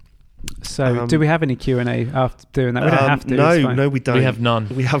 Anyway, so do we have any Q&A after doing that? We don't have to. No, we don't. We have none.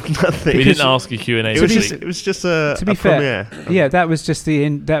 We have nothing. We didn't ask a Q&A. It was just a to be fair, premiere. Yeah, that was just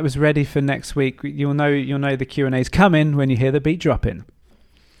that was ready for next week. You'll know the Q&A's coming when you hear the beat drop in.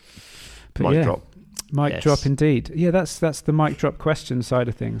 But Mic drop. Mic drop indeed. Yeah, that's the mic drop question side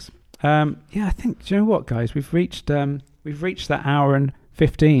of things. I think, do you know what, guys? We've reached that hour and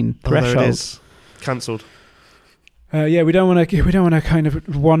 15 threshold. There it is. Cancelled. We don't want to kind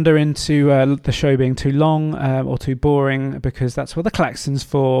of wander into the show being too long or too boring, because that's what the klaxon's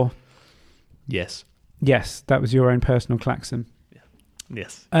for. Yes. Yes, that was your own personal klaxon.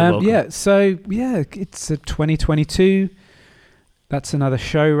 Yes. It's 2022. That's another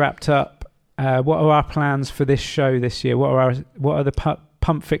show wrapped up. What are our plans for this show this year? What are the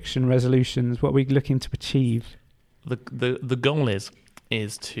Pump Fiction resolutions? What are we looking to achieve? The goal is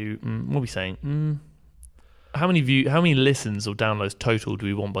to what are we saying? How many listens or downloads total do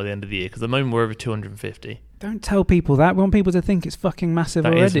we want by the end of the year? Because at the moment we're over 250. Don't tell people that. We want people to think it's fucking massive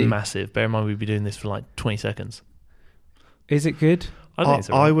already. That is massive. Bear in mind we'd be doing this for like 20 seconds. Is it good? I think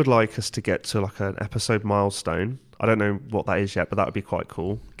so. I would like us to get to like an episode milestone. I don't know what that is yet, but that would be quite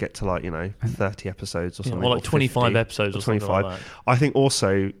cool. Get to 30 episodes or something. Or like 25 episodes or 25. Something like that. I think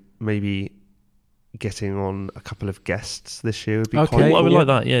also maybe getting on a couple of guests this year would be quite cool. I would like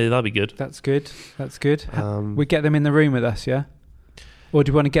that. Yeah, that'd be good. That's good. We get them in the room with us, yeah? Or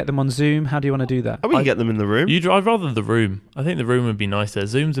do you want to get them on Zoom? How do you want to do that? We can get them in the room. I'd rather the room. I think the room would be nicer.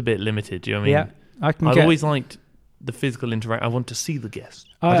 Zoom's a bit limited. Do you know what I mean? Yeah, I've always liked the physical interaction. I want to see the guest.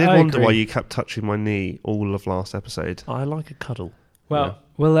 I did wonder why you kept touching my knee all of last episode. I like a cuddle. Well,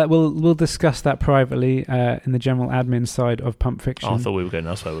 we'll discuss that privately in the general admin side of Pump Fiction. I thought we were going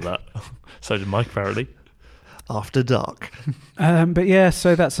elsewhere with that. So did Mike, apparently. After dark. But yeah,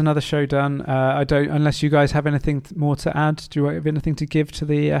 so that's another show done. I don't, unless you guys have anything more to add. Do you have anything to give to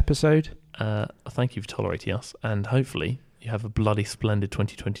the episode? Thank you for tolerating us, and hopefully you have a bloody splendid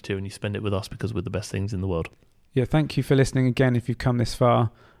 2022 and you spend it with us because we're the best things in the world. Yeah, thank you for listening again if you've come this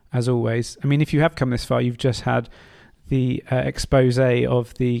far, as always. I mean, if you have come this far, you've just had the expose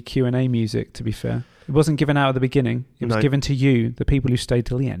of the Q&A music, to be fair. It wasn't given out at the beginning. It was given to you, the people who stayed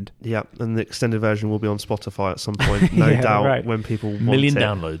till the end. Yeah, and the extended version will be on Spotify at some point, no doubt, when people want million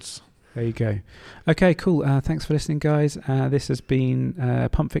downloads. There you go. Okay, cool. Thanks for listening, guys. This has been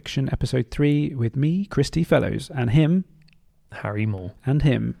Pump Fiction Episode 3 with me, Christy Fellows, and him, Harry Moore. And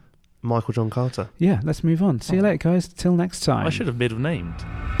him, Michael John Carter. Yeah, let's move on. See you later, guys. Till next time. I should have middle named.